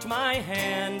waved my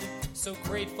hand. So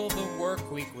grateful the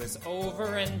work week was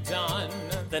over and done.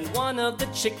 Then one of the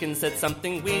chickens said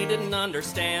something we didn't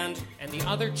understand. And the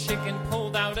other chicken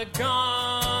pulled out a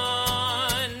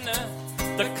gun.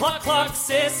 The Cluck Cluck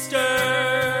Sisters.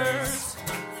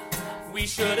 We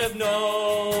should have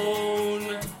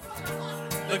known.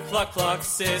 The Cluck Cluck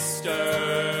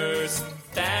Sisters.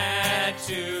 That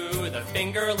to the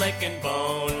finger licking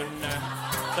bone.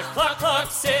 The Cluck Cluck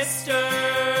Sisters.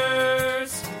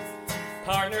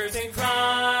 Partners in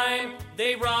crime.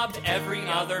 They robbed every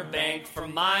other bank for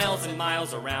miles and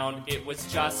miles around. It was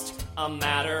just a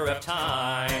matter of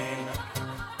time.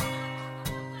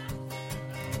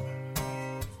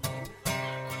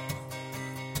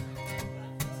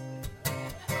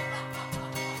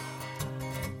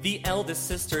 The eldest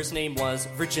sister's name was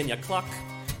Virginia Cluck.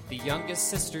 The youngest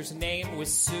sister's name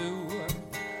was Sue.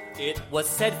 It was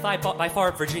said by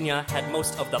far Virginia had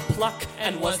most of the pluck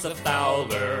and was the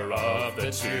fouler of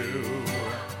the two.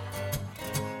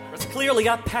 There was clearly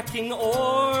a pecking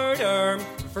order.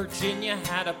 Virginia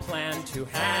had a plan to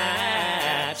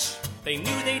hatch. They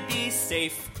knew they'd be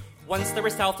safe once they were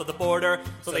south of the border,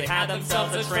 so they had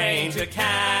themselves a train to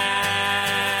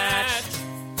catch.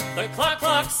 The Cluck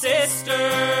Cluck Sisters,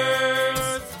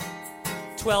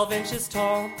 12 inches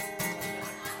tall.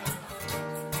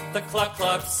 The Cluck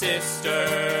Cluck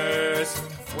Sisters.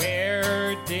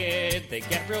 Where did they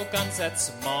get real guns at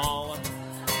small?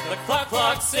 The Cluck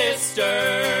Cluck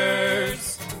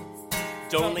Sisters.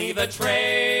 Don't leave a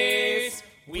trace.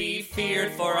 We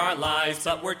feared for our lives,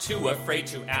 but we're too afraid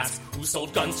to ask who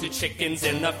sold guns to chickens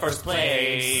in the first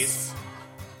place.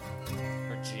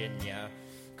 Virginia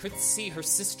could see her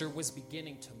sister was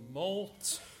beginning to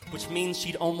molt, which means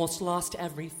she'd almost lost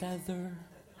every feather.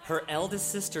 Her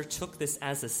eldest sister took this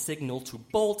as a signal to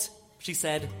bolt. She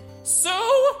said, "So,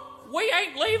 we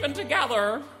ain't leaving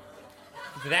together."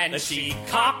 Then she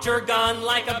cocked her gun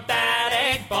like a bad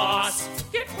egg boss.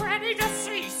 Get ready to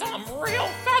see some real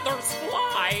feathers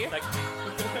fly.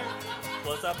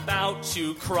 Was about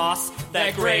to cross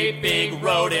that great big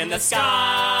road in the sky.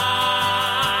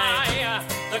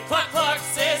 The Cluck Cluck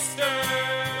Sisters.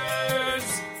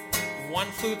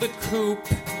 One flew the coop.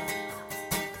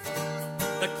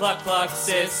 The Cluck Cluck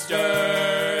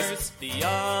Sisters. The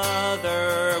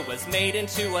other was made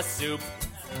into a soup.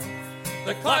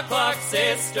 The Cluck Cluck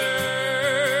Sisters.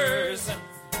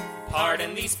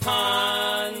 pardon these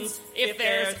puns. If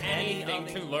there's anything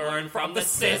to learn from the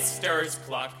sisters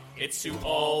Cluck, it's to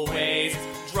always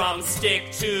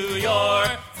drumstick to your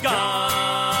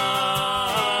guns.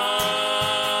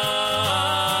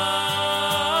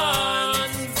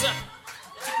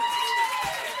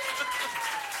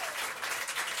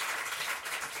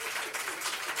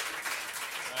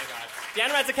 Dan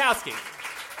Radzikowski.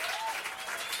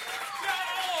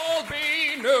 Joel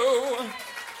New.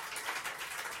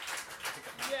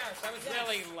 Yes, that was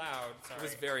really loud. Sorry. It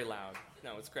was very loud.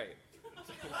 No, it's great.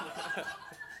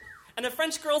 And A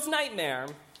French Girl's Nightmare.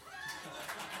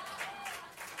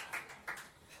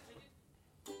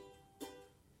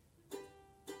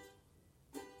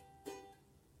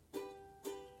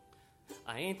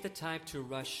 I ain't the type to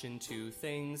rush into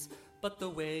things, but the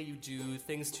way you do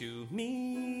things to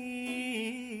me.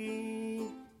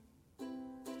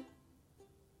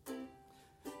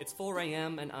 It's 4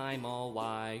 a.m. and I'm all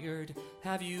wired.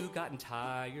 Have you gotten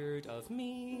tired of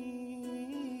me?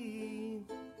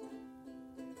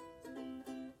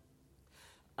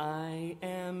 I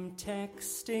am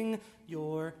texting,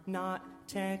 you're not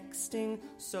texting,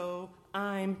 so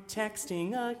I'm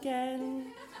texting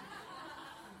again.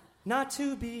 Not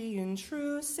to be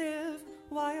intrusive,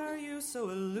 why are you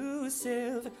so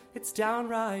elusive? It's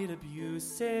downright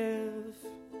abusive.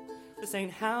 This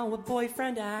ain't how a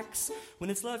boyfriend acts.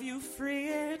 When it's love, you free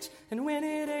it, and when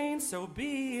it ain't, so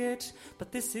be it.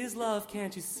 But this is love,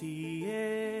 can't you see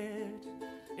it?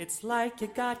 It's like you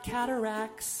got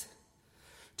cataracts.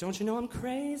 Don't you know I'm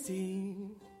crazy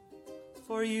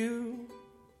for you?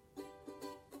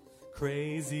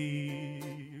 Crazy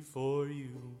for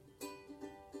you.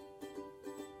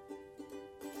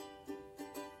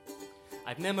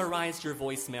 I've memorized your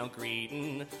voicemail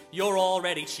greeting. You're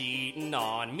already cheating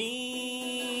on me.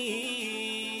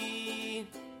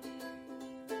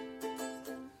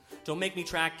 Don't make me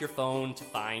track your phone to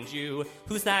find you.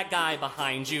 Who's that guy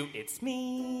behind you? It's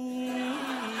me.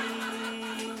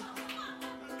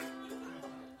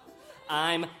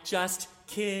 I'm just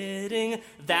kidding.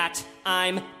 That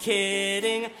I'm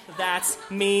kidding. That's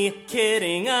me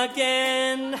kidding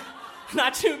again.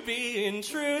 Not to be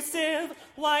intrusive.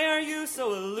 Why are you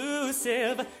so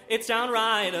elusive? It's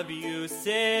downright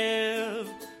abusive.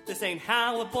 This ain't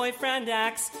how a boyfriend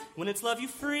acts. When it's love, you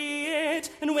free it,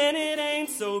 and when it ain't,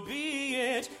 so be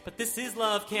it. But this is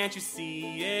love, can't you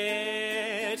see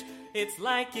it? It's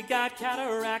like you got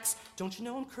cataracts. Don't you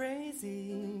know I'm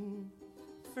crazy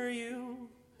for you?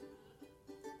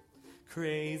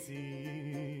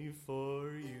 Crazy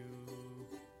for you.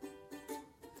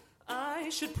 I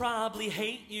should probably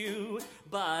hate you,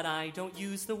 but I don't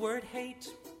use the word hate.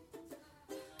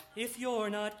 If you're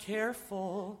not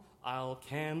careful, I'll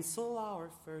cancel our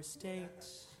first date.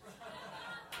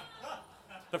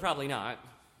 But probably not.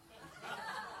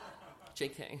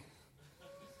 JK.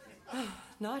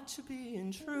 Not to be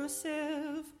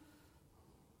intrusive.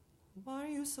 Why are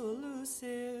you so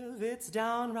elusive? It's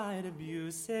downright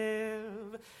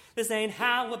abusive. This ain't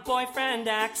how a boyfriend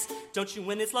acts. Don't you,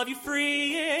 when it's love, you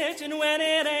free it, and when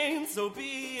it ain't, so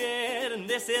be it. And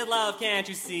this is love, can't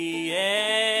you see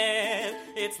it?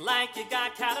 It's like you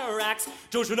got cataracts.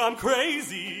 Don't you know I'm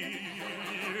crazy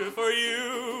for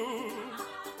you?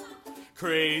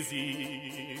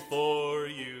 Crazy for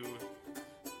you.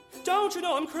 Don't you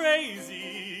know I'm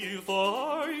crazy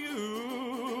for you?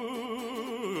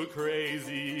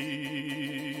 Crazy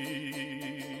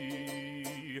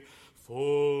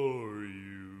for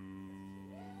you.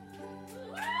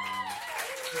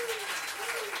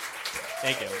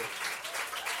 Thank you.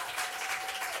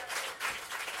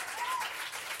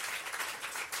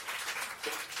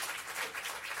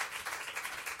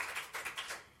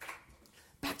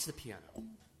 Back to the piano.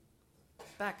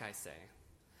 Back, I say.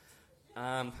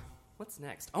 What's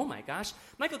next? Oh my gosh.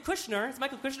 Michael Kushner. Is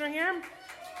Michael Kushner here?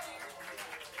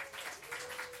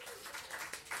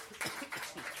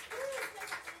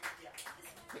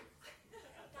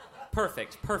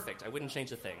 Perfect. I wouldn't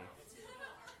change a thing.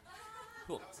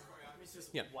 Cool.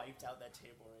 Yeah. Wiped out that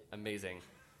table right. Amazing.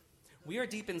 We are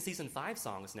deep in season 5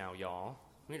 songs now, y'all.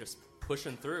 We're just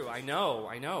pushing through. I know.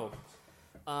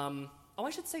 I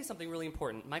should say something really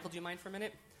important. Michael, do you mind for a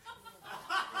minute?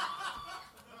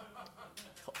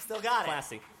 Still got it.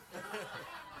 Classy.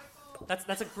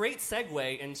 That's a great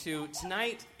segue into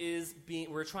tonight.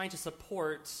 We're trying to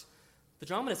support the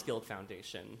Dramatist Guild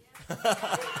Foundation.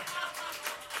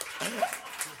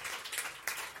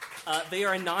 They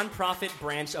are a non-profit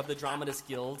branch of the Dramatist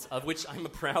Guild, of which I'm a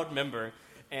proud member,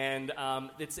 and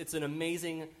it's an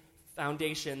amazing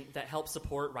foundation that helps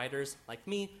support writers like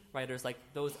me, writers like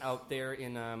those out there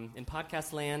in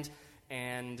podcast land,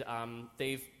 and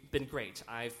they've been great.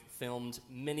 I've filmed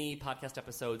many podcast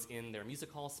episodes in their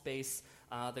music hall space.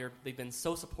 They've been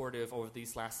so supportive over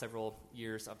these last several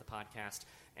years of the podcast,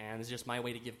 and it's just my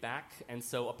way to give back. And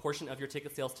so a portion of your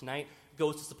ticket sales tonight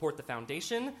goes to support the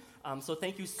foundation. So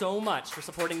thank you so much for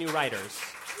supporting new writers.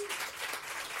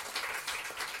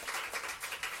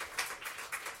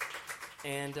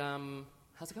 And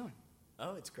how's it going?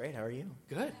 Oh, it's great. How are you?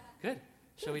 Good, good.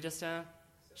 Shall we just, shall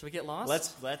we get lost?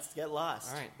 Let's get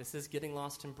lost. All right, this is Getting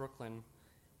Lost in Brooklyn.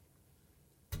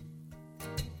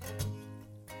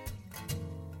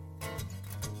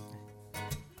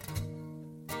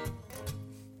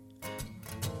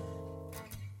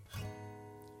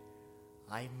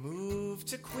 I moved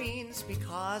to Queens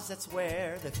because that's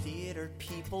where the theater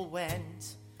people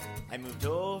went. I moved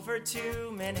over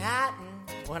to Manhattan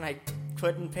when I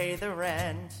couldn't pay the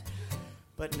rent.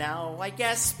 But now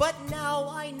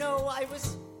I know I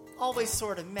was always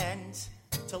sort of meant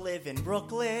to live in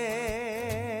Brooklyn.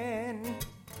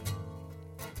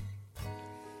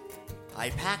 I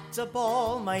packed up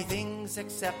all my things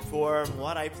except for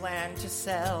what I planned to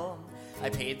sell.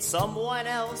 I paid someone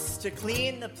else to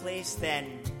clean the place,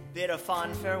 then bid a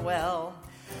fond farewell.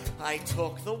 I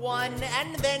took the one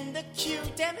and then the Q.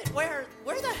 Damn it, where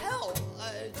the hell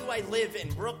do I live in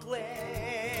Brooklyn?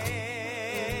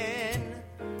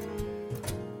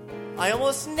 I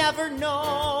almost never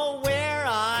know where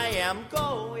I am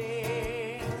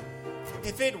going.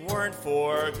 If it weren't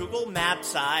for Google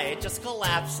Maps, I'd just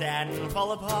collapse and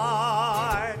fall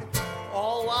apart.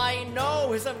 All I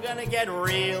know is I'm gonna get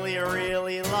really,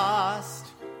 really lost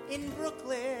in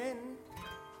Brooklyn.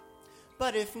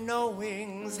 But if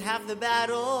knowing's half the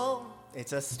battle,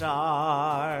 it's a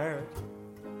start.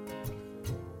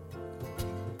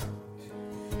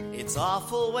 It's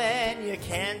awful when you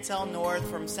can't tell north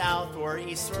from south or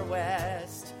east or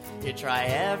west. You try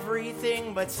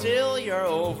everything, but still you're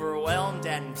overwhelmed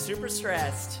and super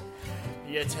stressed.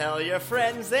 You tell your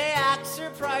friends, they act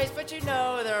surprised, but you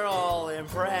know they're all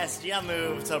impressed. You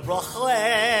move to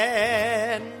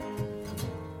Brooklyn.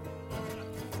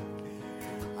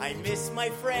 I miss my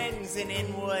friends in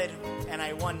Inwood, and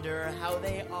I wonder how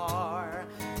they are.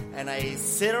 And I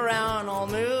sit around all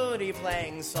moody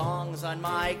playing songs on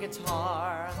my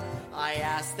guitar. I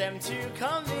ask them to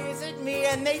come visit me,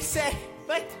 and they say,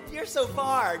 but you're so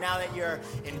far now that you're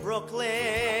in Brooklyn.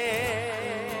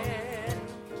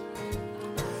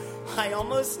 I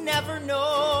almost never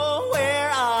know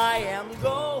where I am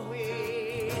going.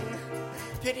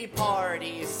 Pity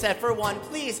parties set for one,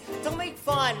 please don't make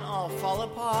fun, I'll fall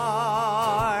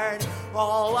apart.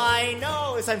 All I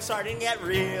know is I'm starting to get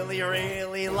really,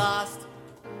 really lost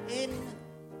in.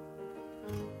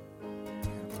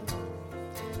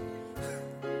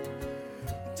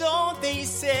 Don't they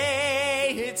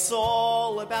say it's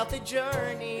all about the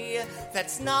journey?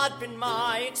 That's not been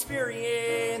my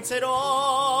experience at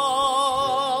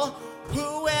all.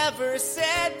 Whoever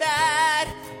said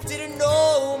that didn't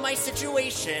know my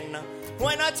situation.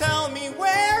 Why not tell me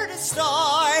where to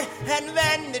start and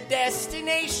then the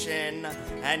destination?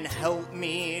 And help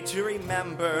me to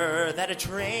remember that a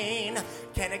train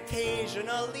can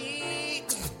occasionally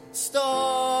stall.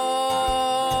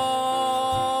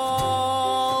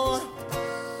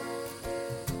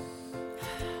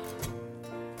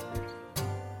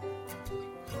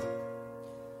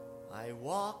 I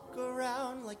walk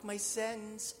around like my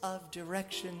sense of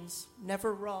direction's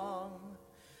never wrong.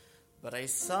 But I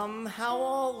somehow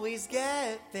always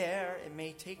get there. It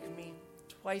may take me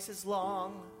twice as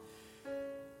long.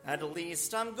 At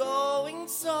least I'm going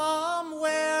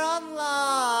somewhere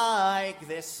unlike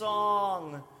this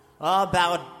song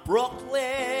about Brooklyn.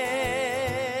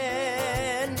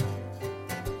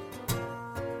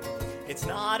 It's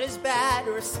not as bad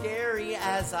or scary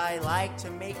as I like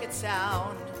to make it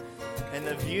sound. And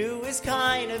the view is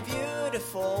kind of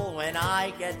beautiful when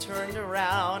I get turned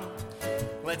around.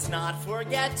 Let's not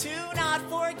forget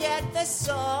the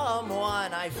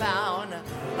someone I found.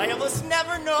 I almost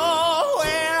never know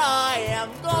where I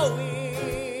am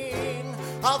going.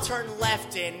 I'll turn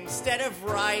left instead of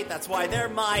right, that's why there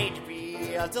might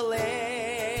be a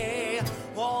delay.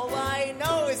 All I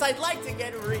know is I'd like to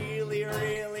get really,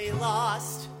 really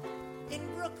lost in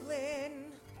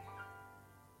Brooklyn.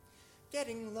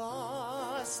 Getting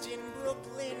lost in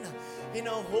Brooklyn in a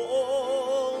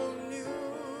whole new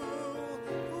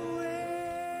way.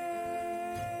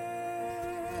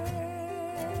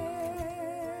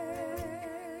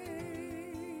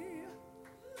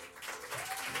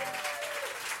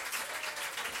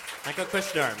 Michael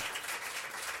Kushner.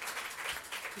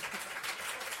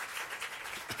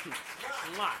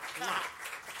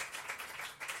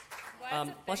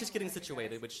 while she's getting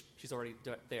situated, which she's already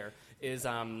there, is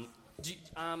I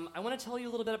want to tell you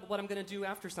a little bit about what I'm going to do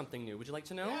after Something New. Would you like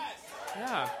to know?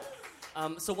 Yes! Yeah.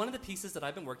 So one of the pieces that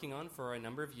I've been working on for a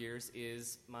number of years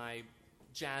is my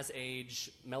jazz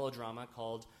age melodrama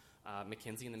called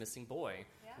Mackenzie and the Missing Boy,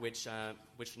 which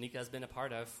Nika has been a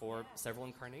part of for several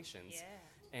incarnations. Yeah.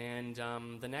 And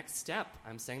the next step,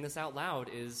 I'm saying this out loud,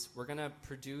 is we're going to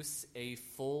produce a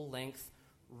full-length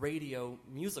radio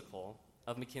musical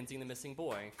of Mackenzie and the Missing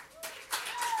Boy.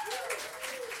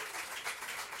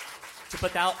 To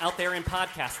put out there in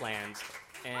podcast land.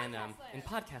 And in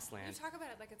podcast land. You talk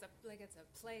about it like it's a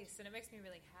place, and it makes me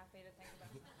really happy to think about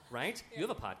it. Right? Yeah. You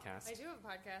have a podcast. I do have a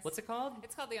podcast. What's it called?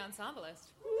 It's called The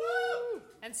Ensemblist. Woo!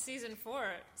 And season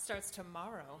 4 starts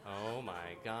tomorrow. Oh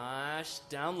my gosh.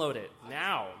 Download it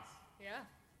now. Yeah.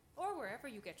 Or wherever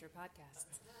you get your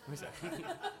podcasts.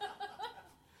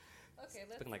 Okay,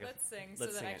 let's sing so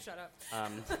that I shut up.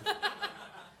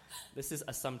 This is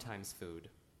a Sometimes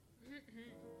Food.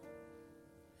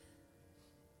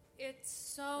 It's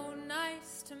so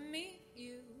nice to meet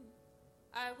you.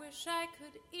 I wish I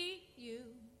could eat you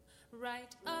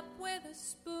right up with a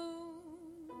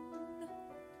spoon.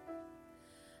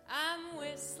 I'm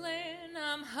whistling,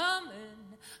 I'm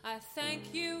humming. I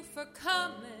thank you for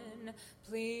coming.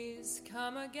 Please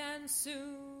come again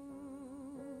soon.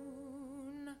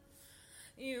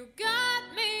 You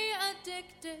got me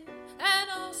addicted and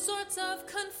all sorts of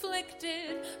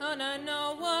conflicted, and I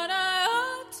know what I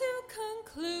ought to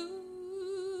conclude.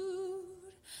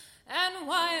 And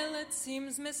while it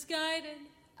seems misguided,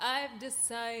 I've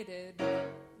decided,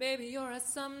 baby, you're a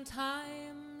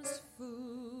sometimes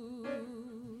food.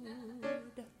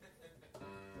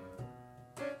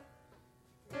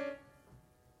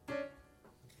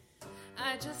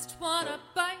 I just wanna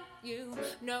bite you.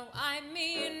 No, I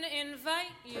mean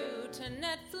invite you to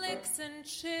Netflix and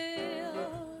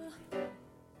chill.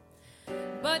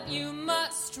 But you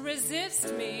must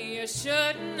resist me. You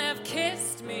shouldn't have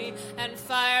kissed me and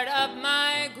fired up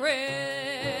my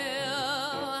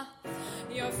grill.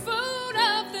 You're food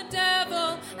of the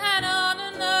devil and on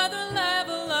another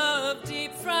level of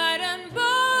deep fried and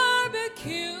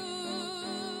barbecued.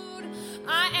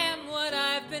 I am what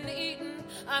I've been eating.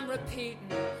 I'm repeating,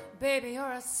 baby,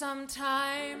 you're a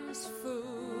sometimes food.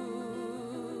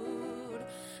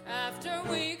 After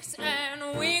weeks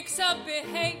and weeks of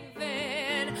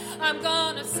behaving, I'm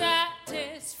gonna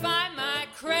satisfy my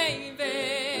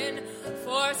craving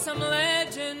for some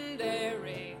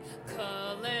legendary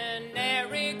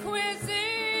culinary cuisine.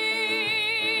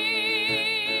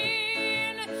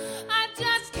 I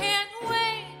just can't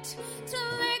wait to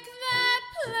lick that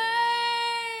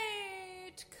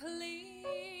plate clean.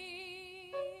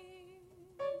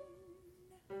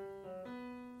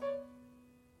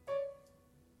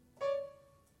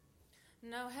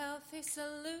 No healthy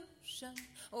solution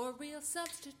or real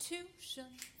substitution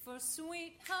for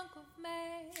sweet hunk of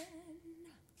man.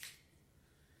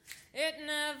 It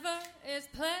never is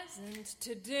pleasant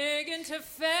to dig into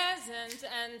pheasant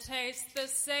and taste the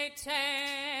seitan.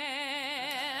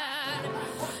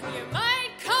 You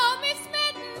might call me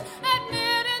smitten,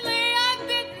 admittedly I've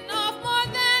bitten off more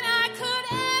than I could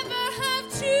ever have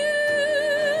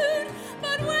chewed.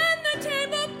 But when the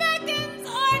table beckons,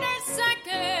 order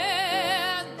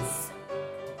seconds.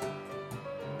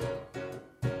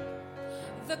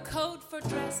 The code for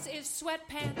dress is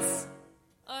sweatpants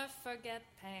or forget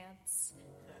pants.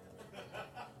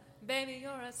 Baby,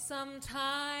 you're a sometimes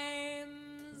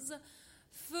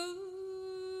food.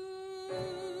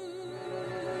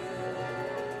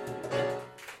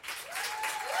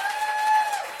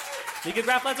 Nika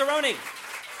Graf Lazzaroni.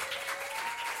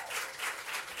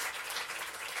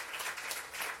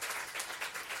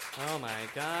 Oh my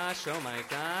gosh, oh my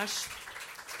gosh.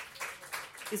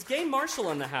 Is Gay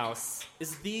Marshall in the house?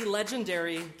 Is the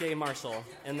legendary Gay Marshall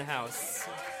in the house?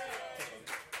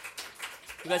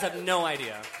 You guys have no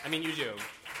idea. I mean, you do.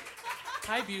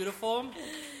 Hi, beautiful.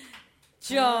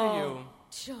 Joel. How are you?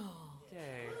 Joel.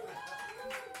 Yay.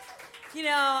 You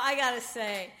know, I gotta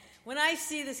say, when I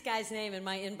see this guy's name in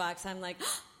my inbox, I'm like,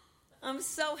 I'm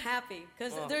so happy.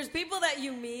 Because there's people that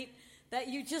you meet that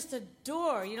you just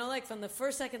adore. You know, like from the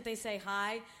first second they say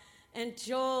hi. And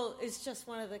Joel is just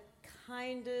one of the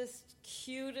kindest,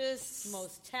 cutest,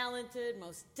 most talented,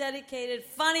 most dedicated,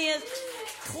 funniest,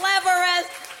 cleverest.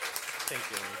 Thank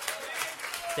you.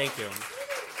 Thank you.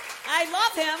 I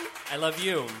love him. I love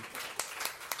you.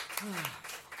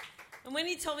 And when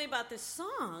he told me about this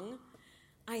song,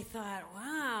 I thought,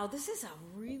 wow, this is a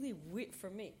really weird, for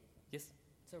me. Yes.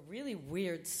 It's a really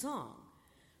weird song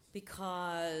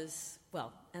because,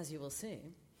 well, as you will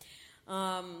see,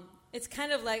 it's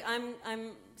kind of like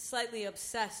I'm slightly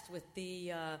obsessed with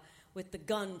the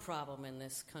gun problem in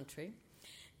this country.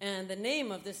 And the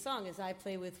name of this song is I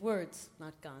Play With Words,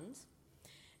 Not Guns.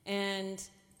 And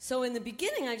so in the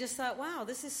beginning, I just thought, wow,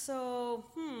 this is so,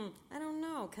 I don't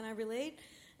know, can I relate?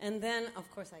 And then, of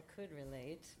course, I could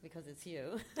relate because it's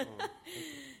you. Oh,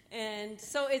 and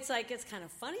so it's like, it's kind of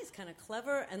funny, it's kind of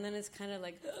clever, and then it's kind of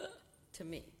like, to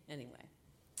me, anyway.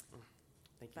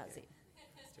 Thank you. Fuzzy.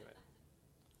 Let's do it.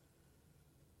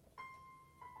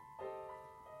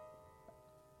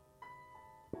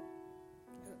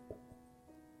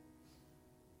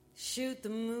 Shoot the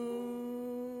moon,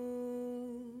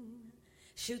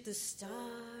 shoot the stars,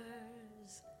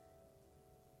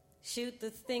 shoot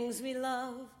the things we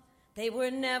love, they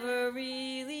were never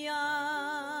really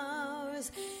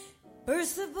ours.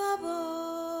 Burst the bubble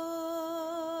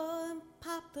and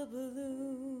pop the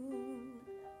balloon.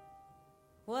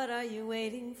 What are you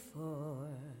waiting for?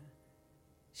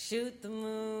 Shoot the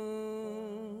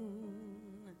moon,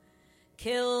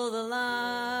 kill the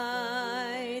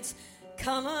lights,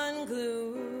 come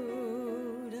unglued.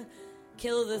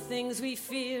 Kill the things we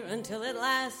fear until at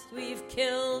last we've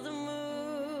killed the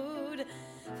mood.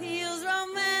 Feels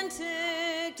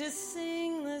romantic to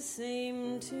sing the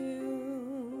same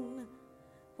tune.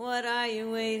 What are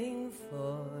you waiting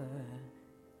for?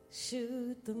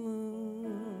 Shoot the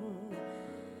moon.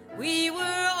 We were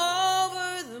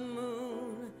over the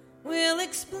moon. We'll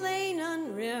explain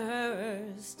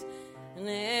unrehearsed. And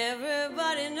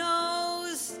everybody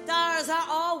knows stars are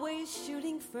always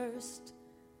shooting first.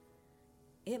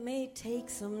 It may take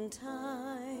some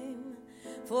time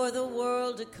for the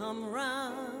world to come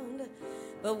round,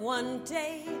 but one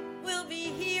day we'll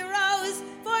be heroes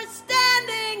for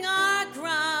standing our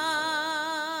ground.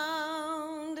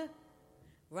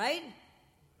 Right?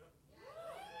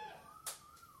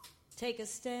 Take a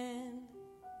stand.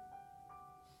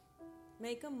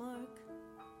 Make a mark.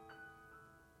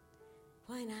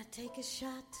 Why not take a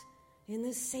shot in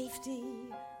the safety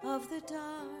of the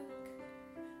dark?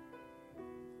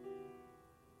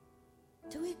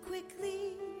 Do it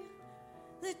quickly,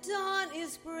 the dawn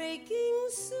is breaking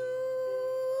soon.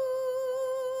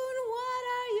 What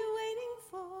are you waiting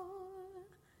for?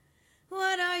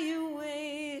 What are you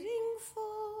waiting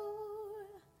for?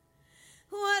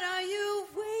 What are you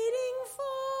waiting for?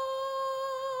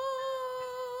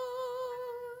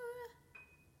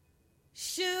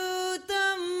 Shoot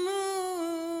the moon.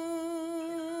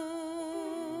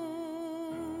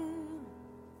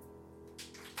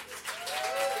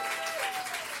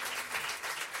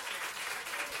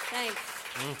 Thanks.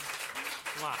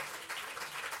 Wow.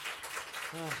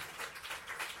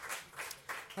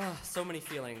 So many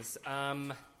feelings.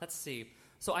 Let's see.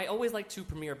 So I always like to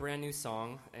premiere a brand new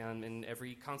song in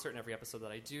every concert and every episode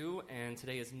that I do, and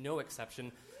today is no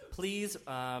exception. Please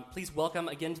welcome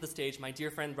again to the stage my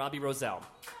dear friend Robbie Roselle.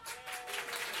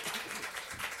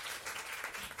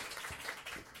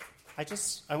 I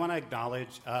want to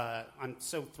acknowledge, I'm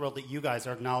so thrilled that you guys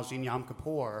are acknowledging Yom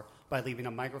Kippur by leaving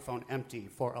a microphone empty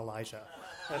for Elijah.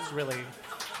 That's really,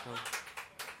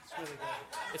 it's really good.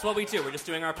 It's what we do. We're just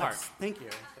doing our part. Thank you.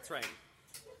 That's right.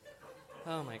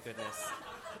 Oh, my goodness.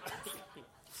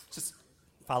 Just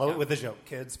follow it with a joke,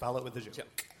 kids. Follow it with a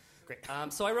joke. Great.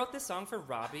 So I wrote this song for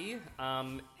Robbie.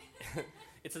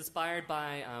 It's inspired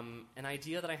by an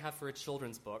idea that I have for a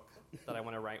children's book that I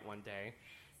want to write one day.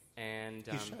 And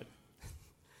you should.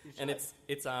 And it's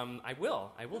I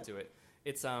will do it.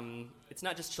 It's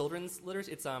not just children's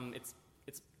literature.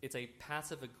 It's a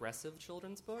passive aggressive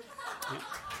children's book.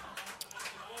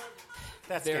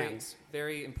 That's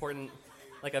very important,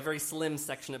 like a very slim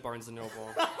section at Barnes & Noble.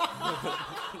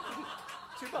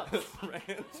 $2,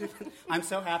 right? I'm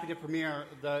so happy to premiere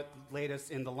the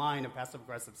latest in the line of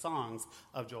passive-aggressive songs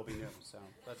of Joel B. New. So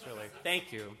that's really...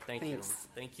 Thank you. Thanks.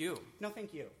 Thank you. No,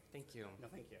 thank you. Thank you. No,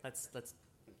 thank you. Let's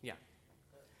yeah.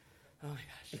 Oh, my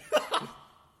gosh.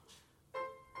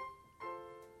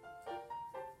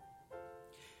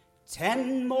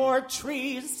 10 more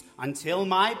trees until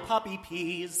my puppy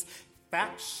pees.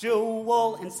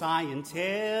 Factual and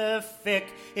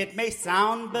scientific. It may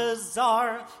sound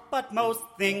bizarre, but most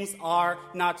things are,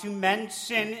 not to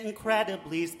mention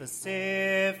incredibly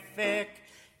specific.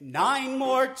 9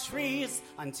 more trees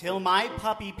until my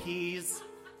puppy pees.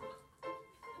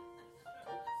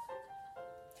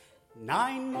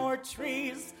 9 more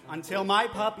trees until my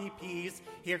puppy pees.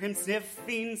 Hear him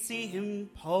sniffing, see him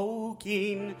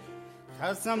poking.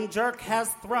 'Cause some jerk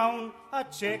has thrown a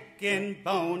chicken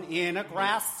bone in a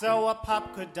grass so a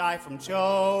pup could die from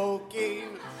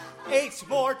choking. 8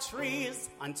 more trees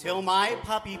until my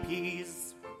puppy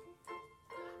pees.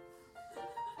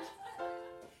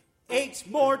 8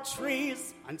 more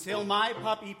trees until my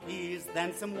puppy pees,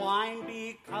 then some wine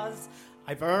because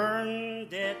I've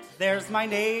earned it. There's my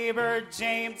neighbor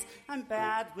James. I'm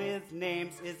bad with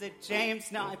names. Is it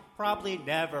James? No, I probably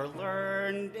never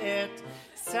learned it.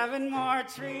 7 more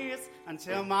trees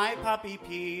until my puppy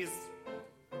pees.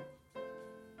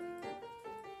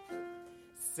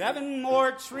 7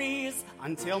 more trees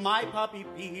until my puppy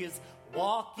pees.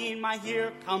 Walking my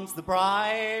here comes the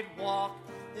bride walk.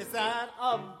 Is that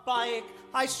a bike?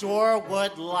 I sure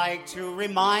would like to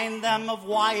remind them of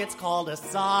why it's called a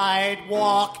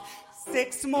sidewalk.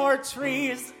 6 more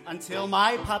trees until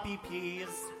my puppy pees.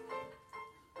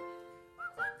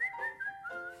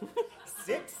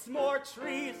 6 more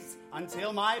trees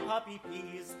until my puppy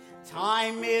pees.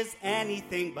 Time is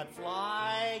anything but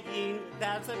flying.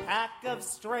 That's a pack of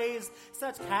strays.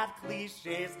 Such cat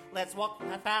cliches. Let's walk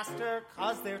faster,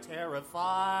 'cause they're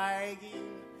terrifying.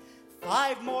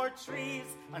 5 more trees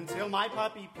until my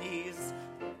puppy pees.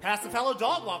 Past the fellow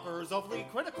dog walkers overly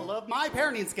critical of my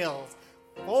parenting skills.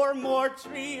 4 more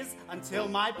trees until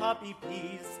my puppy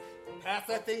pees. Past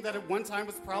that thing that at one time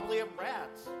was probably a rat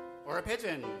or a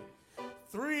pigeon.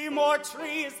 3 more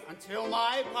trees until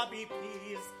my puppy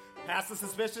pees. Past the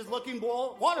suspicious-looking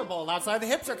water bowl outside the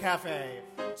hipster cafe.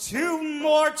 2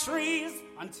 more trees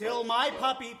until my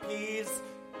puppy pees.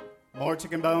 More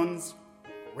chicken bones?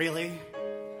 Really?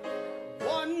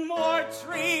 1 more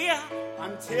tree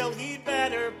until he'd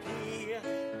better pee.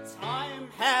 Time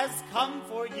has come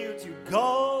for you to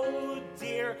go,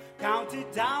 dear. Count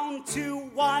it down to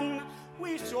 1.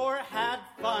 We sure had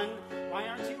fun. Why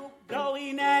aren't you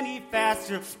going any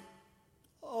faster?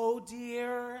 Oh,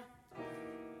 dear.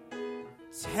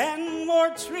 10 more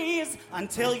trees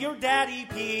until your daddy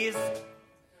pees.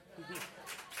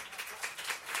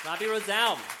 Robbie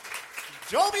Roselle.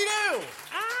 Joby New!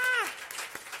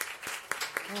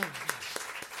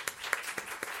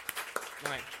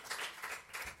 All right.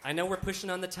 I know we're pushing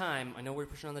on the time.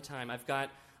 I've got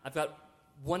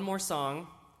one more song.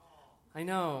 I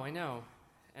know.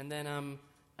 And then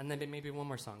maybe one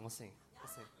more song. We'll see.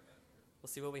 We'll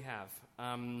see what we have.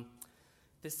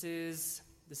 This is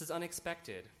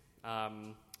unexpected. I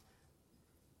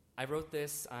wrote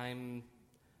this.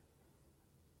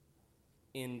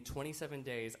 In 27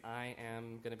 days, I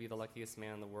am going to be the luckiest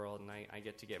man in the world, and I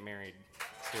get to get married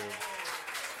to...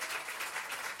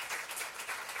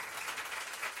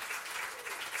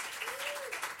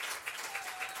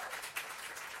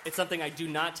 It's something I do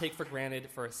not take for granted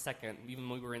for a second. Even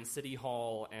when we were in City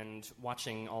Hall and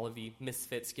watching all of the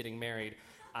misfits getting married,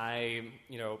 I,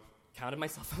 counted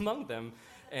myself among them,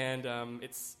 and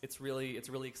it's a really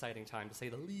exciting time, to say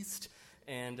the least.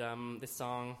 And this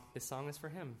song is for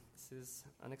him. This is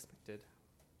unexpected.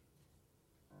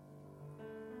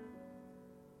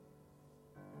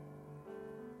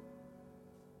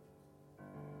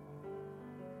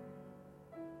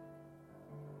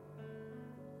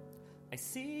 I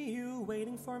see you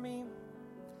waiting for me,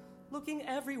 looking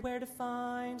everywhere to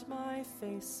find my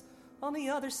face on the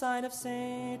other side of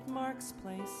St. Mark's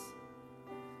Place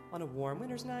on a warm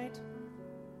winter's night.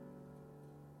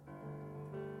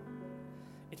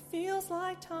 It feels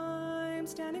like time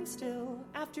standing still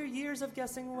after years of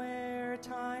guessing where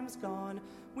time's gone.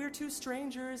 We're 2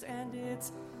 strangers and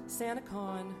it's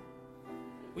SantaCon.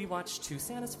 We watch 2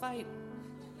 Santas fight.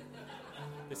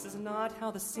 This is not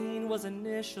how the scene was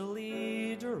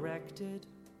initially directed.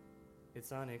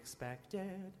 It's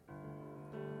unexpected.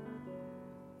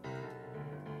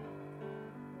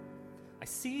 I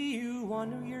see you on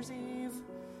New Year's Eve.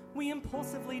 We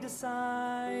impulsively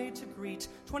decide to greet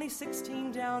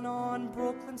 2016 down on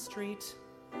Brooklyn Street,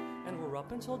 and we're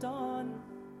up until dawn.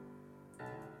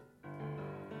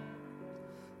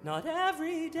 Not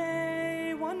every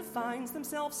day one finds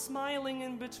themselves smiling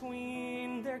in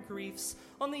between their griefs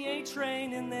on the A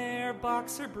train in their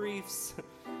boxer briefs,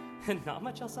 and not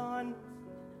much else on.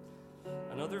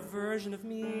 Another version of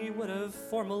me would have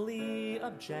formally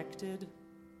objected.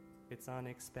 It's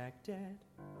unexpected.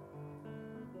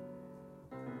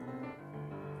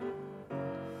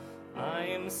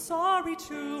 I'm sorry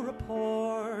to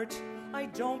report I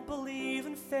don't believe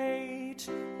in fate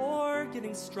or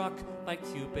getting struck by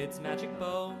Cupid's magic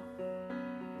bow.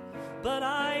 But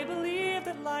I believe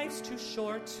that life's too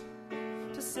short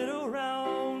to sit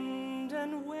around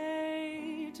and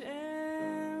wait.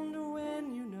 And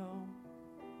when you know,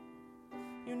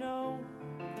 you know.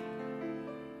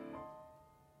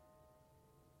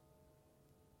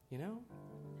 You know?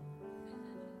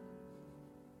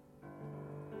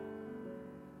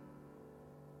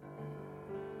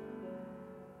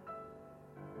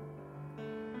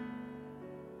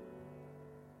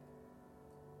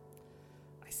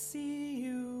 I see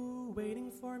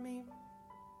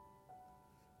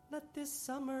let this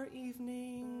summer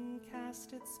evening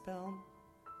cast its spell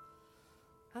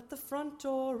at the front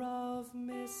door of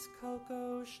Miss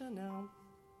Coco Chanel.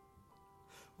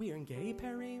 We are in Gay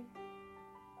Perry.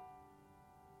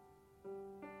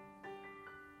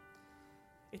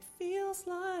 It feels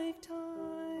like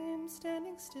time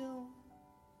standing still.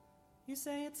 You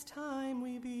say it's time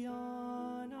we be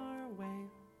on our way.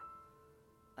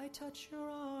 I touch your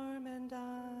arm and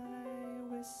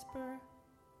I whisper,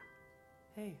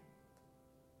 hey.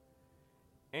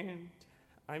 And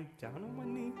I'm down on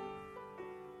one knee.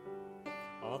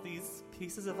 All these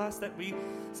pieces of us that we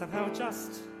somehow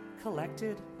just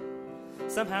collected,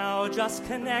 somehow just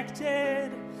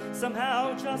connected,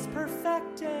 somehow just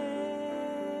perfected.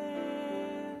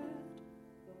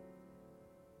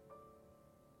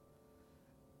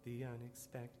 The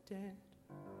unexpected.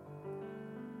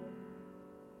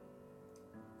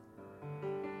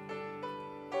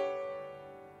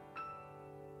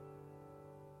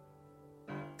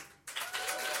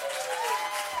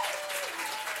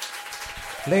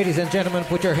 Ladies and gentlemen,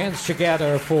 put your hands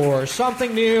together for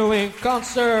Something New in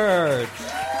Concert.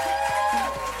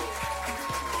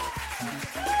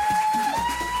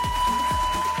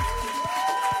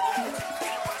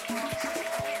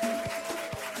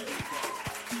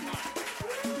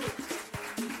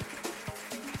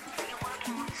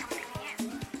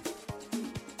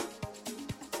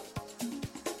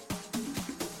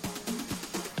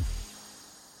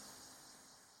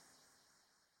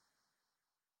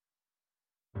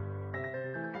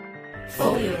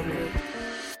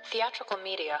 Theatrical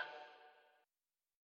media.